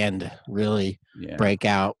band really break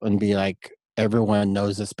out and be like everyone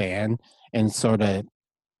knows this band, and sort of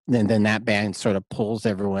then that band sort of pulls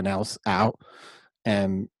everyone else out,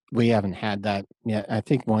 and we haven't had that yet. I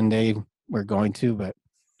think one day we're going to, but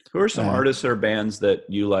who are some artists or bands that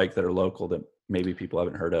you like that are local that maybe people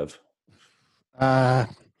haven't heard of? I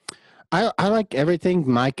like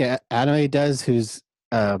everything Mike Adame does, who's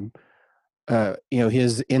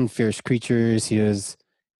he's in Fierce Creatures. He's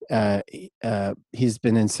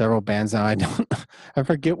been in several bands now. I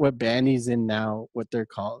forget what band he's in now, what they're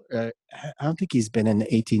called. I don't think he's been in the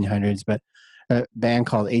 1800s, but a band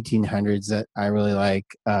called 1800s that I really like.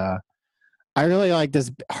 I really like this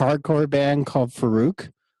hardcore band called Farouk.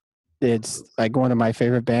 It's like one of my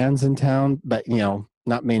favorite bands in town, but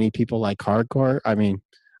not many people like hardcore. I mean,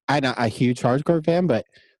 I'm not a huge hardcore fan, but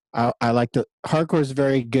I like the hardcore is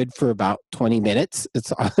very good for about 20 minutes.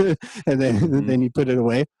 It's and then you put it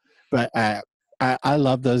away. But I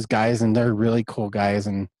love those guys, and they're really cool guys.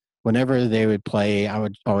 And whenever they would play, I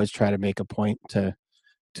would always try to make a point to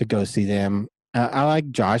go see them. I like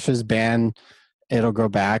Josh's band, It'll Grow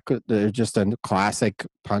Back. They're just a classic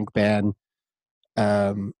punk band.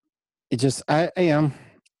 I just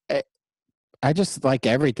like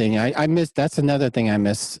everything. I miss. That's another thing I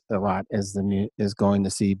miss a lot is going to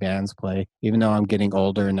see bands play. Even though I'm getting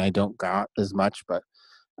older and I don't go out as much, but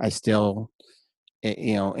I still,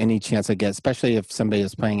 any chance I get, especially if somebody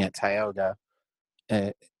is playing at Tioga,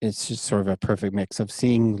 it's just sort of a perfect mix of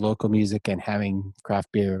seeing local music and having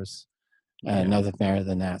craft beers. nothing better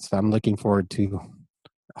than that. So I'm looking forward to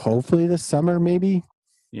hopefully this summer, maybe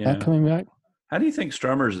that coming back. How do you think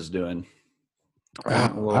Strummers is doing?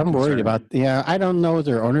 I'm worried about. Yeah, I don't know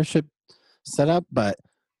their ownership setup, but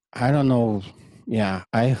I don't know. Yeah,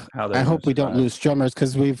 I hope we don't lose Strummers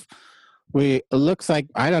because it looks like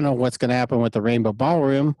I don't know what's going to happen with the Rainbow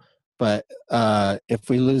Ballroom, but if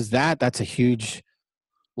we lose that, that's a huge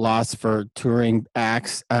loss for touring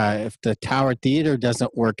acts. If the Tower Theater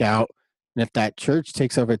doesn't work out, and if that church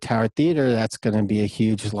takes over Tower Theater, that's going to be a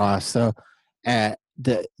huge loss. So,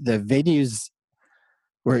 the venues,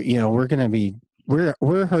 we're going to be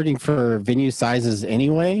we're hurting for venue sizes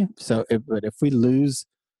anyway. So, but if we lose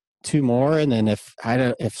two more, and then if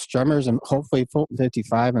Strummers and hopefully Fulton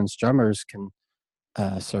 55 and Strummers can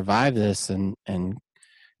survive this and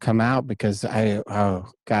come out, because I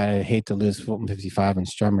hate to lose Fulton 55 and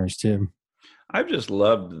Strummers too. I've just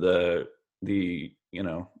loved the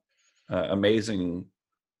amazing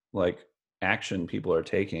action people are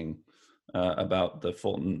taking about the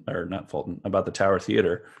about the Tower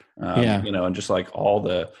Theater, and just like all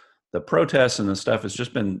the protests and the stuff. It's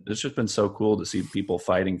just been so cool to see people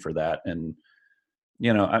fighting for that. And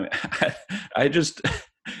I just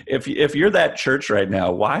if you're that church right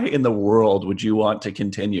now, why in the world would you want to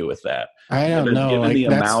continue with that? I don't know. Given the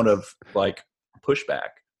amount of pushback.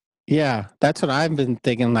 Yeah, that's what I've been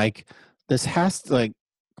thinking. This has to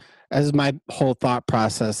as my whole thought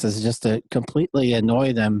process is just to completely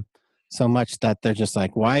annoy them so much that they're just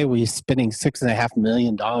like, why are we spending $6.5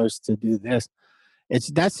 million to do this?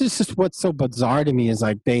 That's just what's so bizarre to me is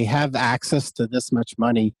they have access to this much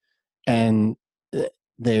money and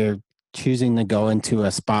they're choosing to go into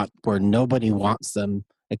a spot where nobody wants them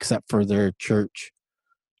except for their church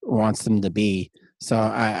wants them to be. So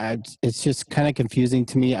it's just kind of confusing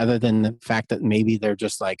to me, other than the fact that maybe they're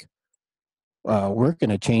just we're going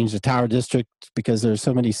to change the Tower District because there's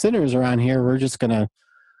so many sinners around here. We're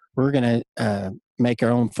going to make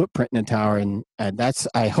our own footprint in the tower. And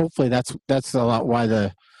hopefully that's a lot why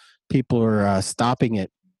the people are stopping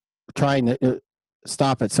it, trying to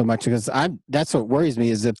stop it so much, because that's what worries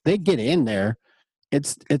me is if they get in there,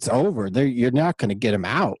 it's over. You're not going to get them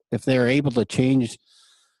out if they're able to change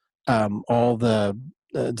all the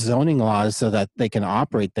zoning laws so that they can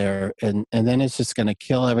operate there, and then it's just going to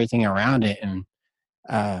kill everything around it. And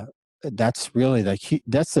that's really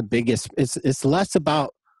that's the biggest. It's less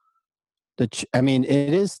about it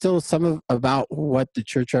is still about what the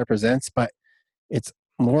church represents, but it's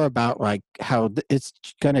more about how it's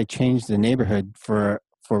going to change the neighborhood for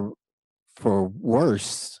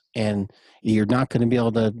worse, and you're not going to be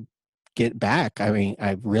able to get back.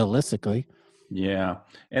 Realistically. Yeah,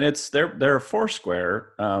 and they're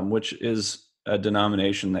Foursquare, which is a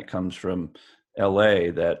denomination that comes from L.A.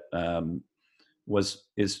 that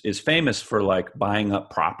is famous for buying up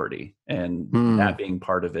property, and that being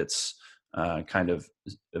part of its kind of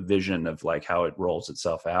a vision of how it rolls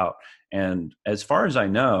itself out. And as far as I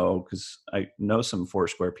know, because I know some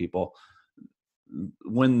Foursquare people,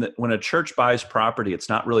 when a church buys property, it's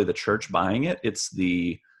not really the church buying it; it's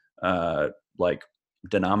the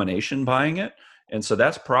denomination buying it. And so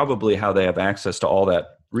that's probably how they have access to all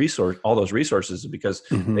those resources, because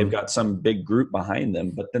they've got some big group behind them.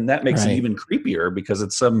 But then that makes it even creepier, because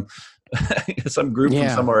it's some group from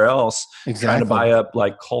somewhere else trying to buy up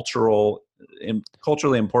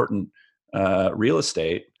culturally important real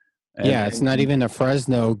estate. It's not even a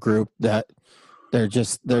Fresno group that they're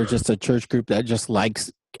just a church group that just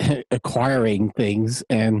likes acquiring things.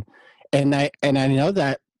 And I know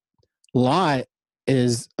that lot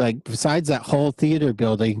is besides that whole theater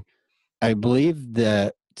building, I believe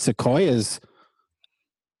the Sequoia's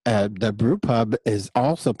the brew pub is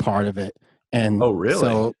also part of it. And oh, really?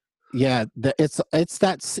 So yeah,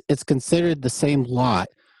 it's considered the same lot.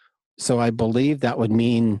 So I believe that would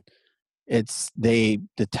mean the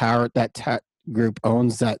tower group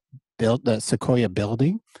owns that Sequoia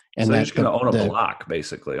building, and so they're just going to own a block,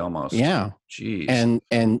 basically, almost. Yeah. Jeez.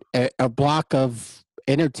 And a block of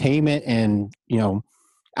entertainment and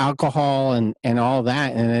alcohol and all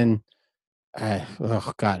that, and then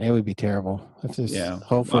oh god, it would be terrible.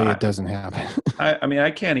 Hopefully it doesn't happen.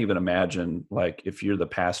 I can't even imagine if you're the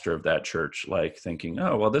pastor of that church thinking,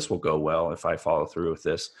 oh well, this will go well if I follow through with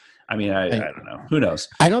this. I don't know, who knows.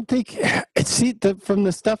 I don't think from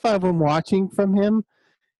the stuff I've been watching from him,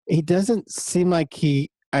 he doesn't seem I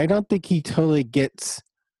don't think he totally gets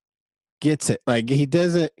it. He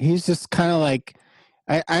doesn't. He's just kind of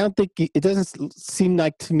I don't think it doesn't seem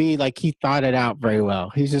to me he thought it out very well.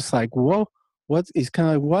 He's just whoa, he's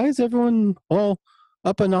kind of why is everyone all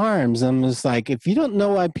up in arms? I'm just if you don't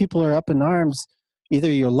know why people are up in arms either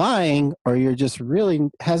you're lying or you're just really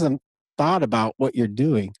hasn't thought about what you're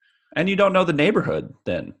doing. And you don't know the neighborhood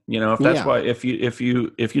then, if that's why, if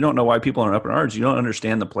you don't know why people are up in Orange, you don't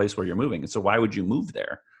understand the place where you're moving. And so why would you move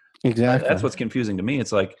there? Exactly. That's what's confusing to me.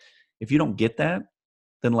 It's like, if you don't get that,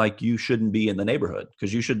 then like you shouldn't be in the neighborhood,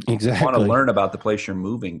 because you should want to learn about the place you're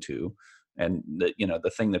moving to and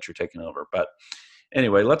the thing that you're taking over. But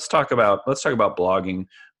anyway, let's talk about blogging.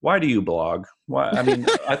 Why do you blog? Why? I mean,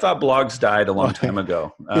 I thought blogs died a long time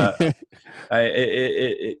ago.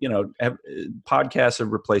 Podcasts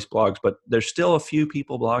have replaced blogs, but there's still a few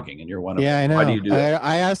people blogging, and you're one of them. I know. Why do you do that?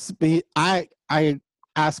 I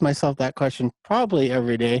ask myself that question probably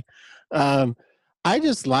every day. I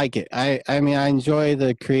just like it. I mean, I enjoy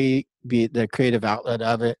the creative outlet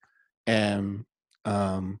of it, and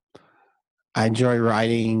I enjoy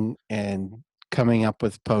writing and coming up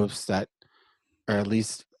with posts that are at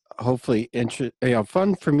least hopefully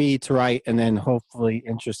fun for me to write, and then hopefully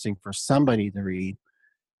interesting for somebody to read.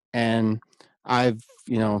 And I've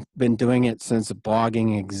been doing it since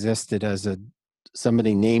blogging existed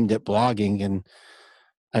somebody named it blogging, and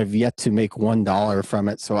I've yet to make $1 from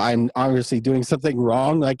it. So I'm obviously doing something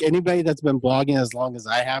wrong. Like anybody that's been blogging as long as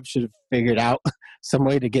I have should have figured out some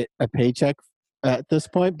way to get a paycheck at this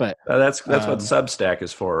point. But that's what Substack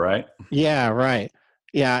is for, right? Yeah, right.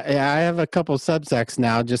 Yeah, I have a couple Substacks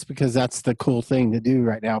now just because that's the cool thing to do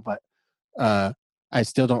right now. But I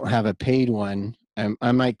still don't have a paid one.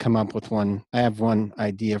 I might come up with one. I have one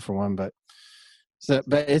idea for one, but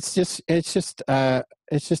it's just a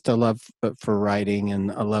love for writing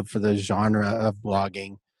and a love for the genre of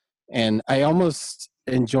blogging, and I almost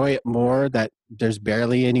enjoy it more that there's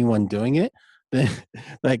barely anyone doing it.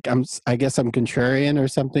 Like I guess I'm contrarian or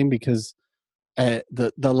something, because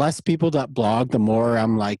the less people that blog, the more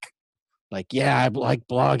I'm like yeah, I like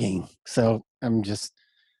blogging. So I'm just,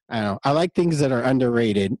 I don't know. I like things that are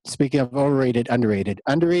underrated. Speaking of overrated, underrated,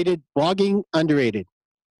 blogging, underrated.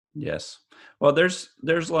 Yes. Well, there's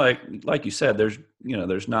like you said, there's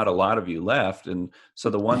not a lot of you left. And so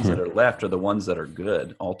the ones that are left are the ones that are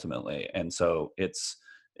good ultimately. And so it's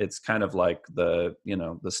kind of like the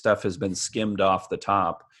stuff has been skimmed off the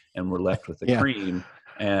top and we're left with the cream.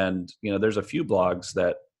 And, there's a few blogs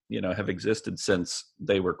that, have existed since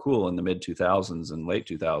they were cool in the mid 2000s and late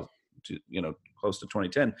 2000s, close to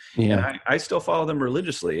 2010. Yeah. And I still follow them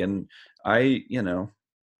religiously. And I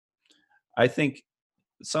think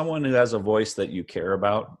someone who has a voice that you care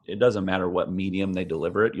about, it doesn't matter what medium they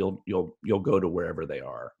deliver it, you'll go to wherever they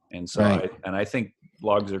are. And so I think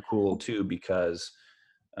blogs are cool too, because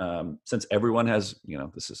since everyone has,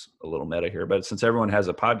 this is a little meta here, but since everyone has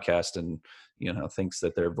a podcast and, thinks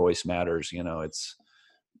that their voice matters, it's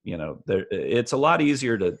a lot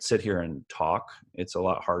easier to sit here and talk. It's a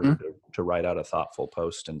lot harder to write out a thoughtful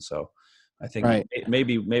post. And so I think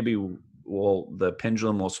maybe the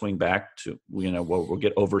pendulum will swing back to, we'll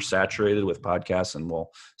get oversaturated with podcasts and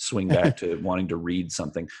we'll swing back to wanting to read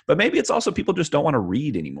something, but maybe it's also people just don't want to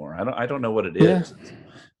read anymore. I don't know what it is.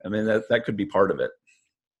 I mean, that could be part of it.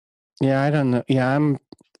 Yeah. I don't know. Yeah.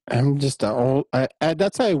 I'm just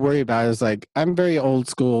that's how I worry about it, is like, I'm very old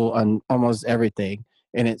school on almost everything.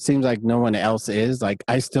 And it seems like no one else is. Like,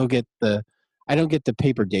 I don't get the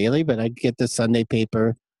paper daily, but I get the Sunday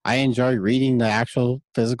paper. I enjoy reading the actual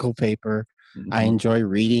physical paper. Mm-hmm. I enjoy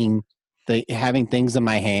reading having things in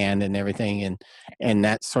my hand and everything. And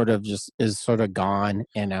that sort of just is sort of gone.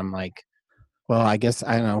 And I'm like, well, I guess,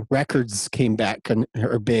 I don't know, records came back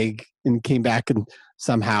are big and came back and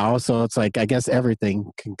somehow. So it's like, I guess everything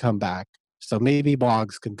can come back. So maybe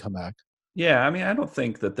blogs can come back. Yeah. I mean, I don't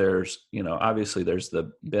think that there's, obviously there's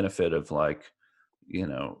the benefit of like,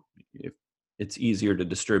 if it's easier to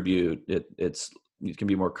distribute, it can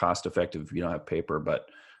be more cost effective if you don't have paper. But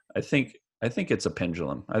I think it's a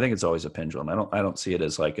pendulum. I think it's always a pendulum. I don't see it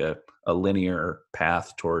as like a linear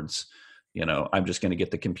path towards, I'm just going to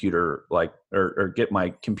get the computer or get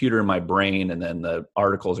my computer in my brain, and then the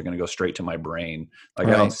articles are going to go straight to my brain. Like,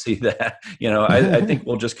 right. I don't see that. I think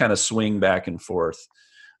we'll just kind of swing back and forth.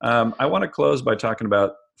 I want to close by talking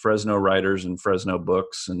about Fresno writers and Fresno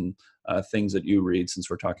books and things that you read, since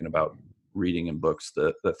we're talking about reading and books,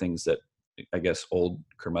 the things that I guess old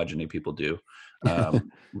curmudgeon-y people do,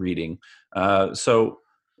 reading. So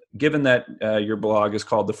given that your blog is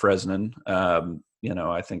called The Fresnan,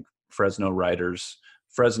 I think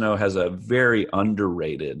Fresno has a very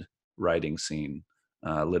underrated writing scene,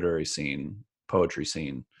 literary scene, poetry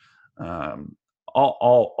scene,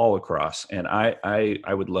 all across. And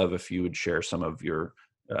I would love if you would share some of your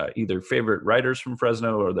either favorite writers from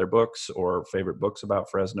Fresno or their books, or favorite books about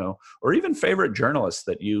Fresno, or even favorite journalists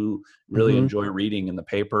that you really enjoy reading in the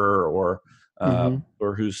paper, or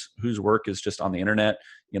or whose work is just on the internet.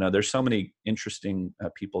 There's so many interesting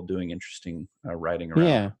people doing interesting writing around.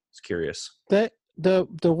 Yeah. It's curious. The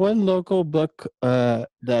one local book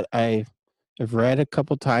that I have read a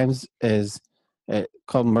couple times is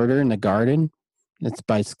called Murder in the Garden. It's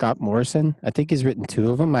by Scott Morrison. I think he's written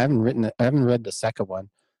 2 of them. I haven't read the second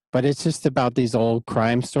one, but it's just about these old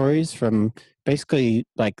crime stories from basically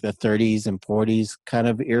like the 30s and 40s kind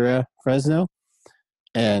of era Fresno.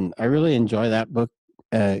 And I really enjoy that book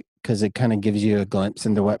because it kind of gives you a glimpse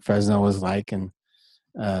into what Fresno was like, and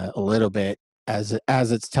a little bit as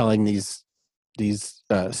it's telling these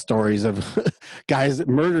stories of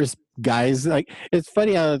murderous guys. Like, it's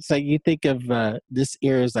funny how it's like you think of this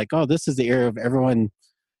era as like, oh, this is the era of everyone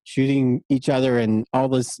shooting each other and all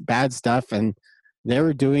this bad stuff, and they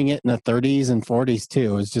were doing it in the 30s and 40s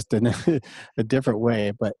too. It was just in a different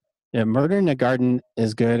way. But yeah, Murder in the Garden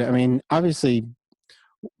is good. I mean, obviously,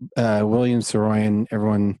 William Saroyan,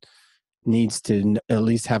 everyone needs to at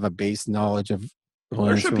least have a base knowledge of William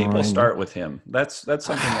Where should Saroyan. people start with him? That's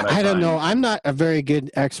something that I don't know. I'm not a very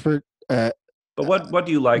good expert. But what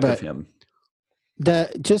do you like of him?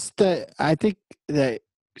 I think that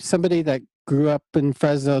somebody that grew up in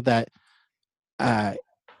Fresno, that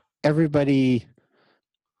everybody,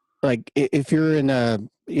 like, if you're in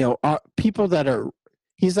people that are,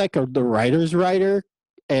 he's like the writer's writer,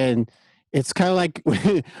 and it's kind of like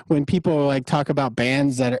when people like talk about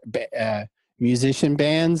bands that are musician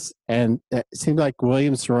bands, and it seems like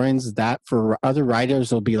William Saroyan's that. For other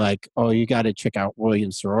writers will be like, oh, you got to check out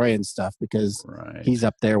William Saroyan stuff because he's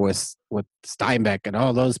up there with Steinbeck and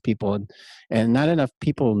all those people, and not enough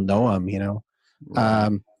people know him.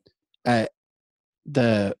 Right.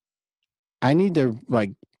 I need to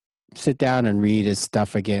like sit down and read his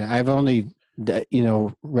stuff again. I've only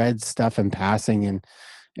read stuff in passing,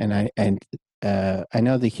 and I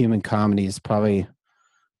know The Human Comedy is probably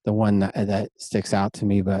the one that sticks out to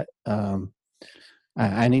me, but I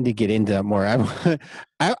need to get into that more. I'm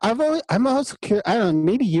also curious. I don't know,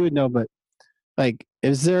 maybe you would know, but like,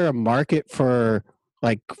 is there a market for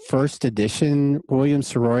like first edition William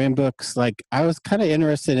Saroyan books? Like, I was kind of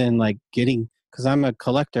interested in like getting, because I'm a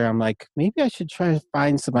collector. I'm like, maybe I should try to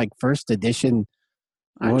find some like first edition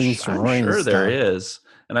William Saroyan I'm sure stuff. there is,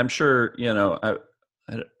 and I'm sure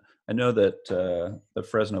I know that the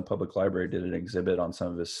Fresno Public Library did an exhibit on some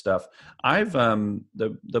of his stuff. I've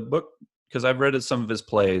the book, because I've read some of his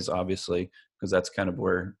plays, obviously, because that's kind of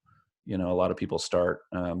where a lot of people start.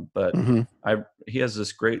 But he has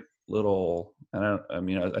this great little, I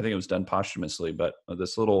think it was done posthumously, but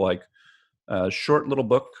this little like short little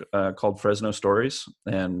book called Fresno Stories,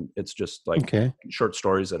 and it's just like short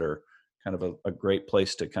stories that are kind of a great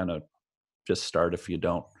place to kind of just start if you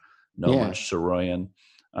don't know much Saroyan.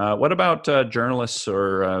 What about journalists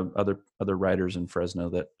or other writers in Fresno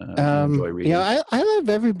that you enjoy reading? I love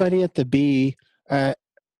everybody at the Bee. I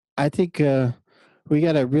think we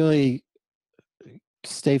got to really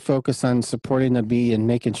stay focused on supporting the Bee and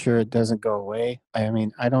making sure it doesn't go away. I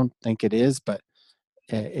mean, I don't think it is, but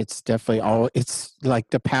it's definitely it's like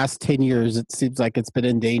the past 10 years, it seems like it's been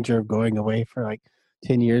in danger of going away for like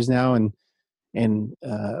 10 years now.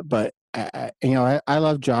 But I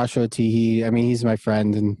love Joshua Teehee. I mean, he's my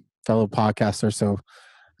friend and fellow podcaster. So,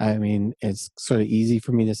 I mean, it's sort of easy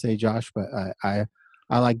for me to say Josh, but I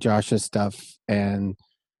like Josh's stuff, and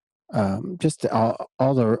just all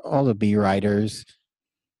the Bee writers.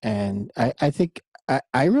 And I think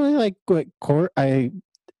I really like what I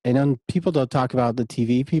know people don't talk about the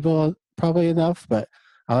TV people probably enough, but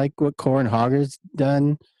I like what Corin Hogger's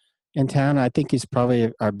done in town. I think he's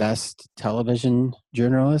probably our best television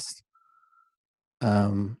journalist.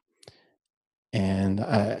 And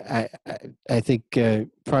I think we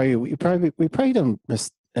probably don't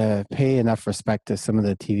pay enough respect to some of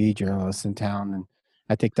the TV journalists in town, and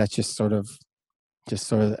I think that's just sort of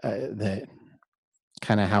the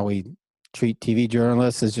kind of how we treat TV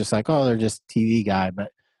journalists, is just like, oh, they're just TV guy.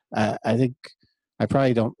 But I think I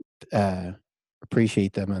probably don't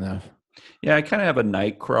appreciate them enough. Yeah, I kind of have a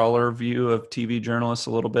night crawler view of TV journalists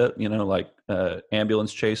a little bit, like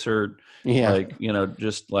Ambulance Chaser, like,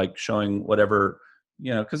 just like showing whatever,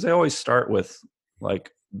 because they always start with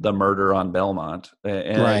like the murder on Belmont.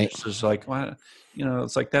 And it's just like, well,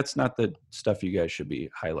 it's like, that's not the stuff you guys should be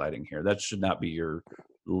highlighting here. That should not be your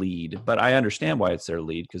lead. But I understand why it's their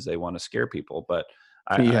lead, because they want to scare people. But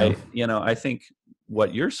I think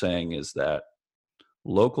what you're saying is that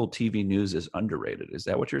local TV news is underrated. Is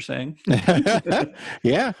that what you're saying?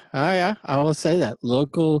 Yeah. I will say that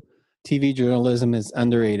local TV journalism is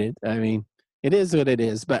underrated. I mean, it is what it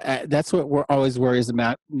is, but that's what we're always worries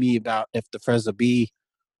about if the Fresno Bee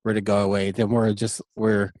were to go away, then we'll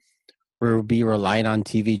be relying on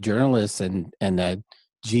TV journalists and the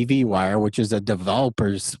GV Wire, which is a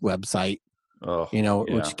developer's website,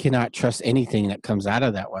 which cannot trust anything that comes out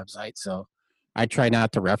of that website. So I try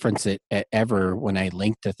not to reference it ever when I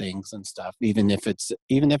link to things and stuff, even if it's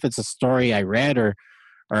a story I read or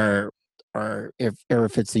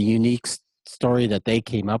if it's a unique story that they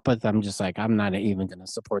came up with. I'm just like, I'm not even going to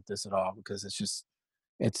support this at all, because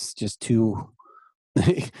it's just too.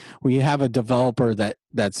 We have a developer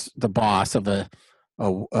that's the boss of a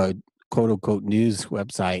quote unquote news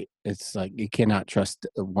website. It's like you cannot trust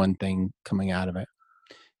one thing coming out of it.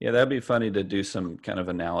 Yeah, that'd be funny to do some kind of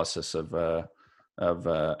analysis of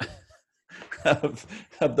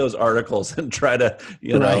those articles and try to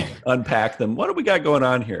unpack them. What do we got going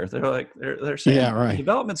on here? They're like they're saying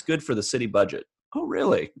development's good for the city budget. Oh,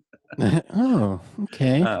 really? Oh,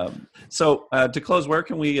 okay. So to close, where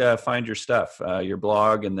can we find your stuff, your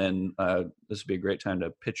blog, and then this would be a great time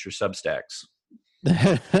to pitch your Substacks.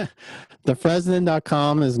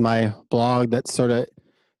 TheFresnan.com is my blog. That's sort of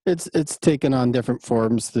it's taken on different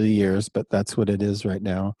forms through the years, but that's what it is right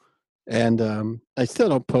now. And I still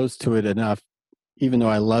don't post to it enough, even though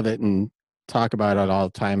I love it and talk about it all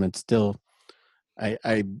the time. It's still I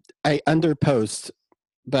underpost,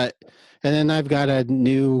 and then I've got a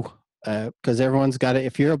new because everyone's got it.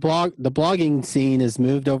 If you're the blogging scene is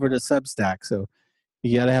moved over to Substack, so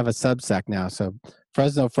you got to have a Substack now. So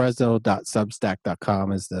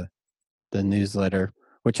fresno.substack.com is the newsletter,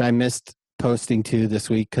 which I missed posting to this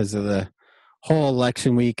week because of the whole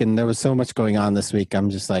election week, and there was so much going on this week. I'm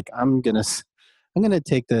just like, I'm gonna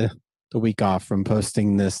take the week off from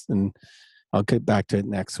posting this, and I'll get back to it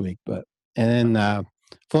next week. And then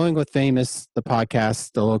Flowing with Famous, the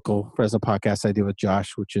podcast, the local Fresno podcast I do with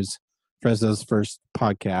Josh, which is Fresno's first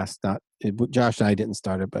podcast. Josh and I didn't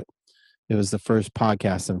start it, but it was the first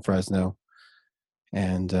podcast in Fresno,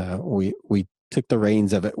 and we took the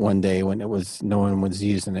reins of it one day when no one was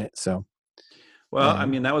using it. So, well, I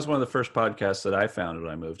mean, that was one of the first podcasts that I found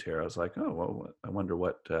when I moved here. I was like, oh, well, I wonder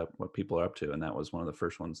what people are up to, and that was one of the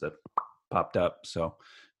first ones that popped up. So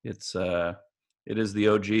it is the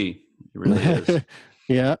OG. It really is.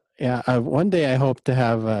 Yeah. One day I hope to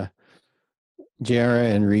have Jara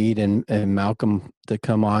and Reed and Malcolm to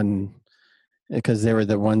come on, because they were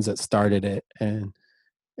the ones that started it, and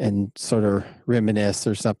sort of reminisce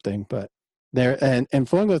or something. But and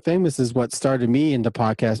Flowing with Famous is what started me into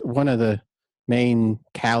podcast. One of the main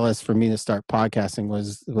catalyst for me to start podcasting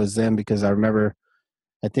was them, because I remember,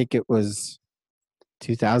 I think it was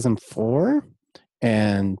 2004,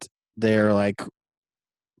 and they're like,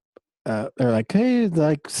 hey,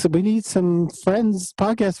 like, so we need some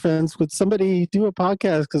podcast friends. Would somebody do a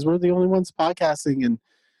podcast? Because we're the only ones podcasting.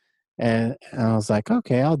 And I was like,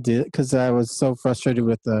 okay, I'll do it, because I was so frustrated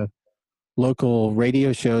with the local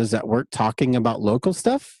radio shows that weren't talking about local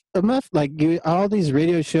stuff enough. Like all these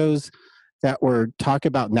radio shows that were talking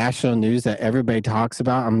about national news that everybody talks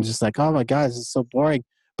about, I'm just like, oh my God, this is so boring.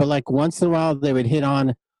 But like once in a while they would hit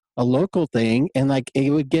on a local thing, and like it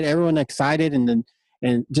would get everyone excited, and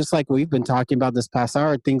just like we've been talking about this past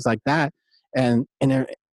hour, things like that. And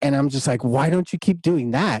I'm just like, why don't you keep doing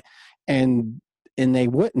that? And they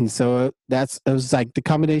wouldn't. So it was like the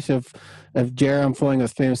combination of Jared Flowing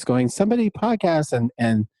with Famous going, somebody podcast,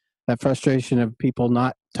 and that frustration of people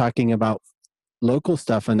not talking about local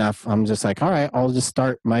stuff enough. I'm just like, all right, I'll just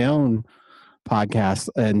start my own podcast.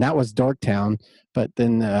 And that was Dorktown. But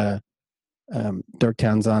then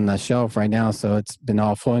Dorktown's on the shelf right now. So it's been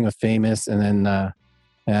all Flowing with Famous. And then I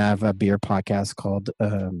have a beer podcast called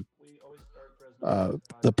The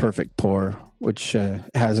Perfect Pour, which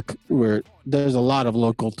where there's a lot of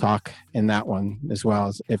local talk in that one, as well,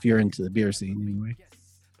 as if you're into the beer scene anyway.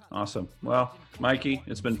 Awesome. Well, Mikey,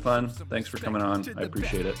 it's been fun. Thanks for coming on. I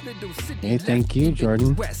appreciate it. Hey, thank you,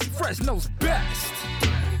 Jordan.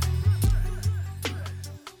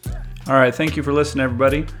 All right. Thank you for listening,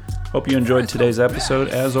 everybody. Hope you enjoyed today's episode.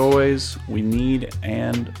 As always, we need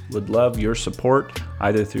and would love your support,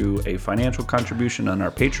 either through a financial contribution on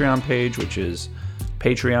our Patreon page, which is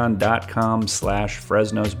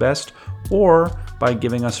patreon.com/FresnosBest, or by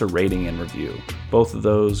giving us a rating and review. Both of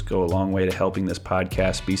those go a long way to helping this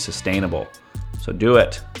podcast be sustainable. So do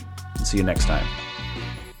it, and see you next time.